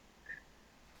of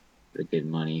the good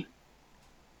money.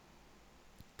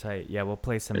 Tight. Yeah, we'll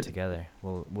play some But together.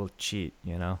 We'll cheat,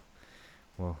 you know.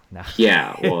 Well, no.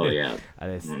 yeah, well, yeah. I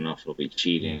I just, don't know if it'll be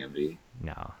cheating. yeah, It'll be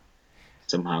no.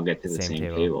 somehow get to the Same same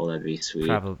table. table. That'd be sweet.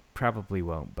 Probably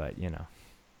won't, but you know.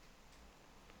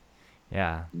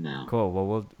 Yeah. No. Cool.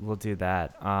 Well, we'll do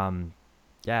that.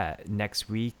 Yeah, next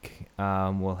week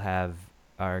we'll have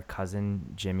our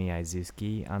cousin Jimmy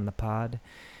Izuski on the pod.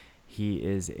 He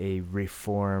is a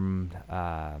reformed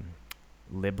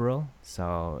liberal,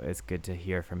 so it's good to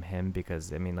hear from him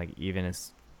because I mean, like, even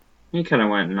as He kind of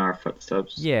went in our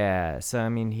footsteps yeah, so I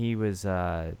mean, he was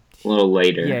a little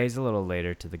later. yeah, he's a little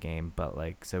later to the game, but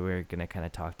like, so we're gonna kind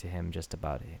of talk to him just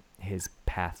about his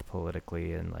path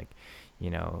politically and like, you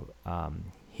know,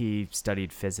 he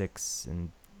studied physics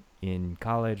and in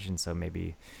college, and so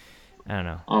maybe I don't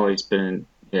know.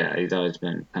 He's always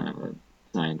been kind of a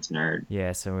science nerd.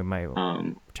 Yeah, so we might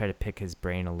Um, try to pick his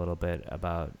brain a little bit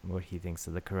about what he thinks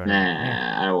of the coronavirus.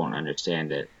 Yeah, nah, I won't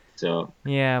understand it. So,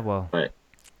 yeah, well, but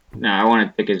no, I want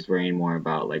to pick his brain more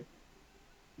about like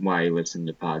why he listened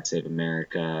to Pod Save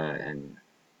America and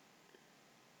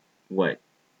what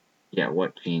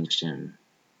changed him.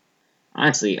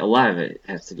 Honestly, a lot of it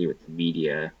has to do with the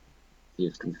media he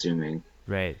was consuming,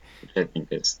 right. which I think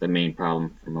is the main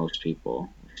problem for most people,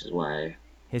 which is why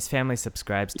His family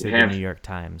subscribes to you the New have York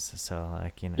Times, so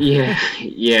like, you know.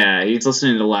 yeah, he's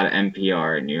listening to a lot of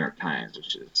NPR and New York Times,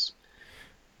 which is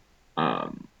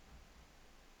um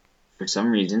for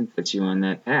some reason puts you on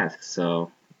that path.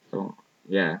 So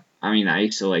yeah. I mean, I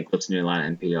used to like listen to a lot of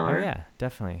Oh NPR, yeah,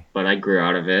 definitely. but I grew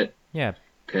out of it Yeah,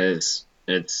 because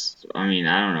I mean,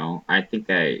 I don't know. I think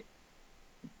I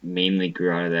mainly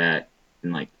grew out of that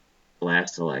in like the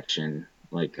last election,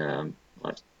 like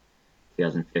last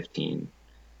 2015,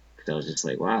 because I was just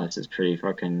like, wow, this is pretty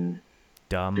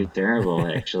dumb. terrible,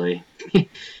 actually.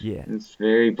 Yeah. It's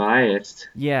very biased.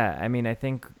 Yeah, I mean, I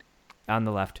think on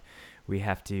the left, we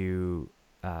have to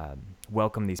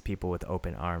welcome these people with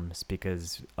open arms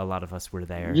because a lot of us were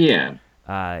there. Yeah,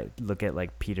 Look at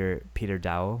like Peter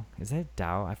Dow. Is that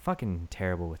Dow? I'm fucking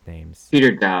terrible with names.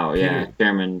 Peter Dow, Peter-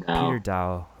 Chairman Dow. Peter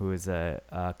Dow, who is a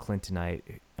Clintonite,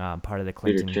 part of the Peter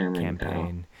Clinton Chairman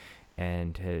campaign,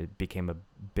 and became a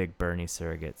big Bernie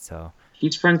surrogate. So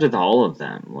He's friends with all of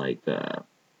them, like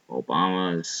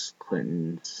Obama's,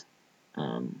 Clinton's,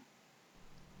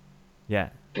 yeah,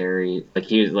 Kerry. Like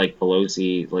he was like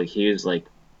Pelosi. Like he was like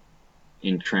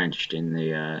entrenched in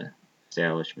the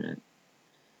establishment,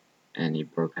 and he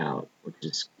broke out, which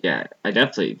is yeah. I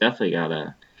definitely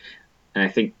gotta, and I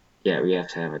think yeah, we have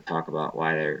to have a talk about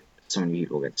why there so many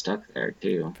people get stuck there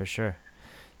too. for sure.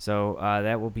 So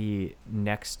that will be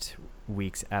next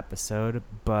week's episode,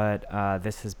 but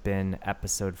this has been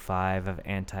episode 5 of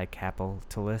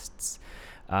Anti-Capitalists.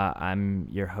 I'm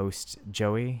your host,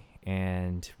 Joey,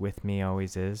 and with me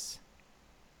always is...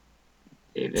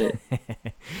 David,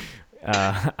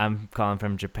 I'm calling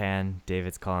from Japan.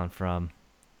 David's calling from...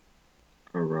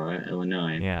 Aurora,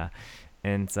 Illinois. Yeah.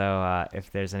 And so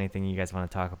if there's anything you guys want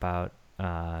to talk about,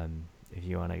 if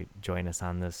you want to join us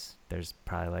on this, there's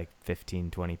probably like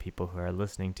 15, 20 people who are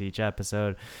listening to each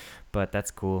episode, but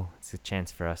that's cool. It's a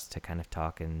chance for us to kind of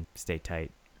talk and stay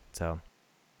tight. So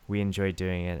we enjoy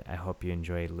doing it. I hope you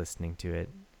enjoy listening to it.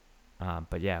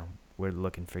 But yeah, we're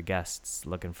looking for guests,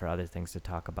 looking for other things to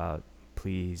talk about.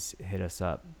 Please hit us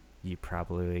up. You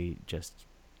probably just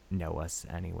know us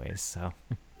anyways, so...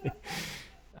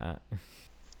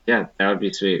 Yeah, that would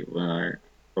be sweet. We're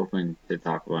open to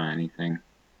talk about anything.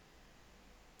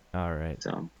 All right.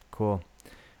 So, Cool.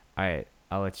 All right.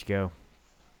 I'll let you go.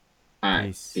 all right,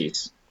 Peace. peace.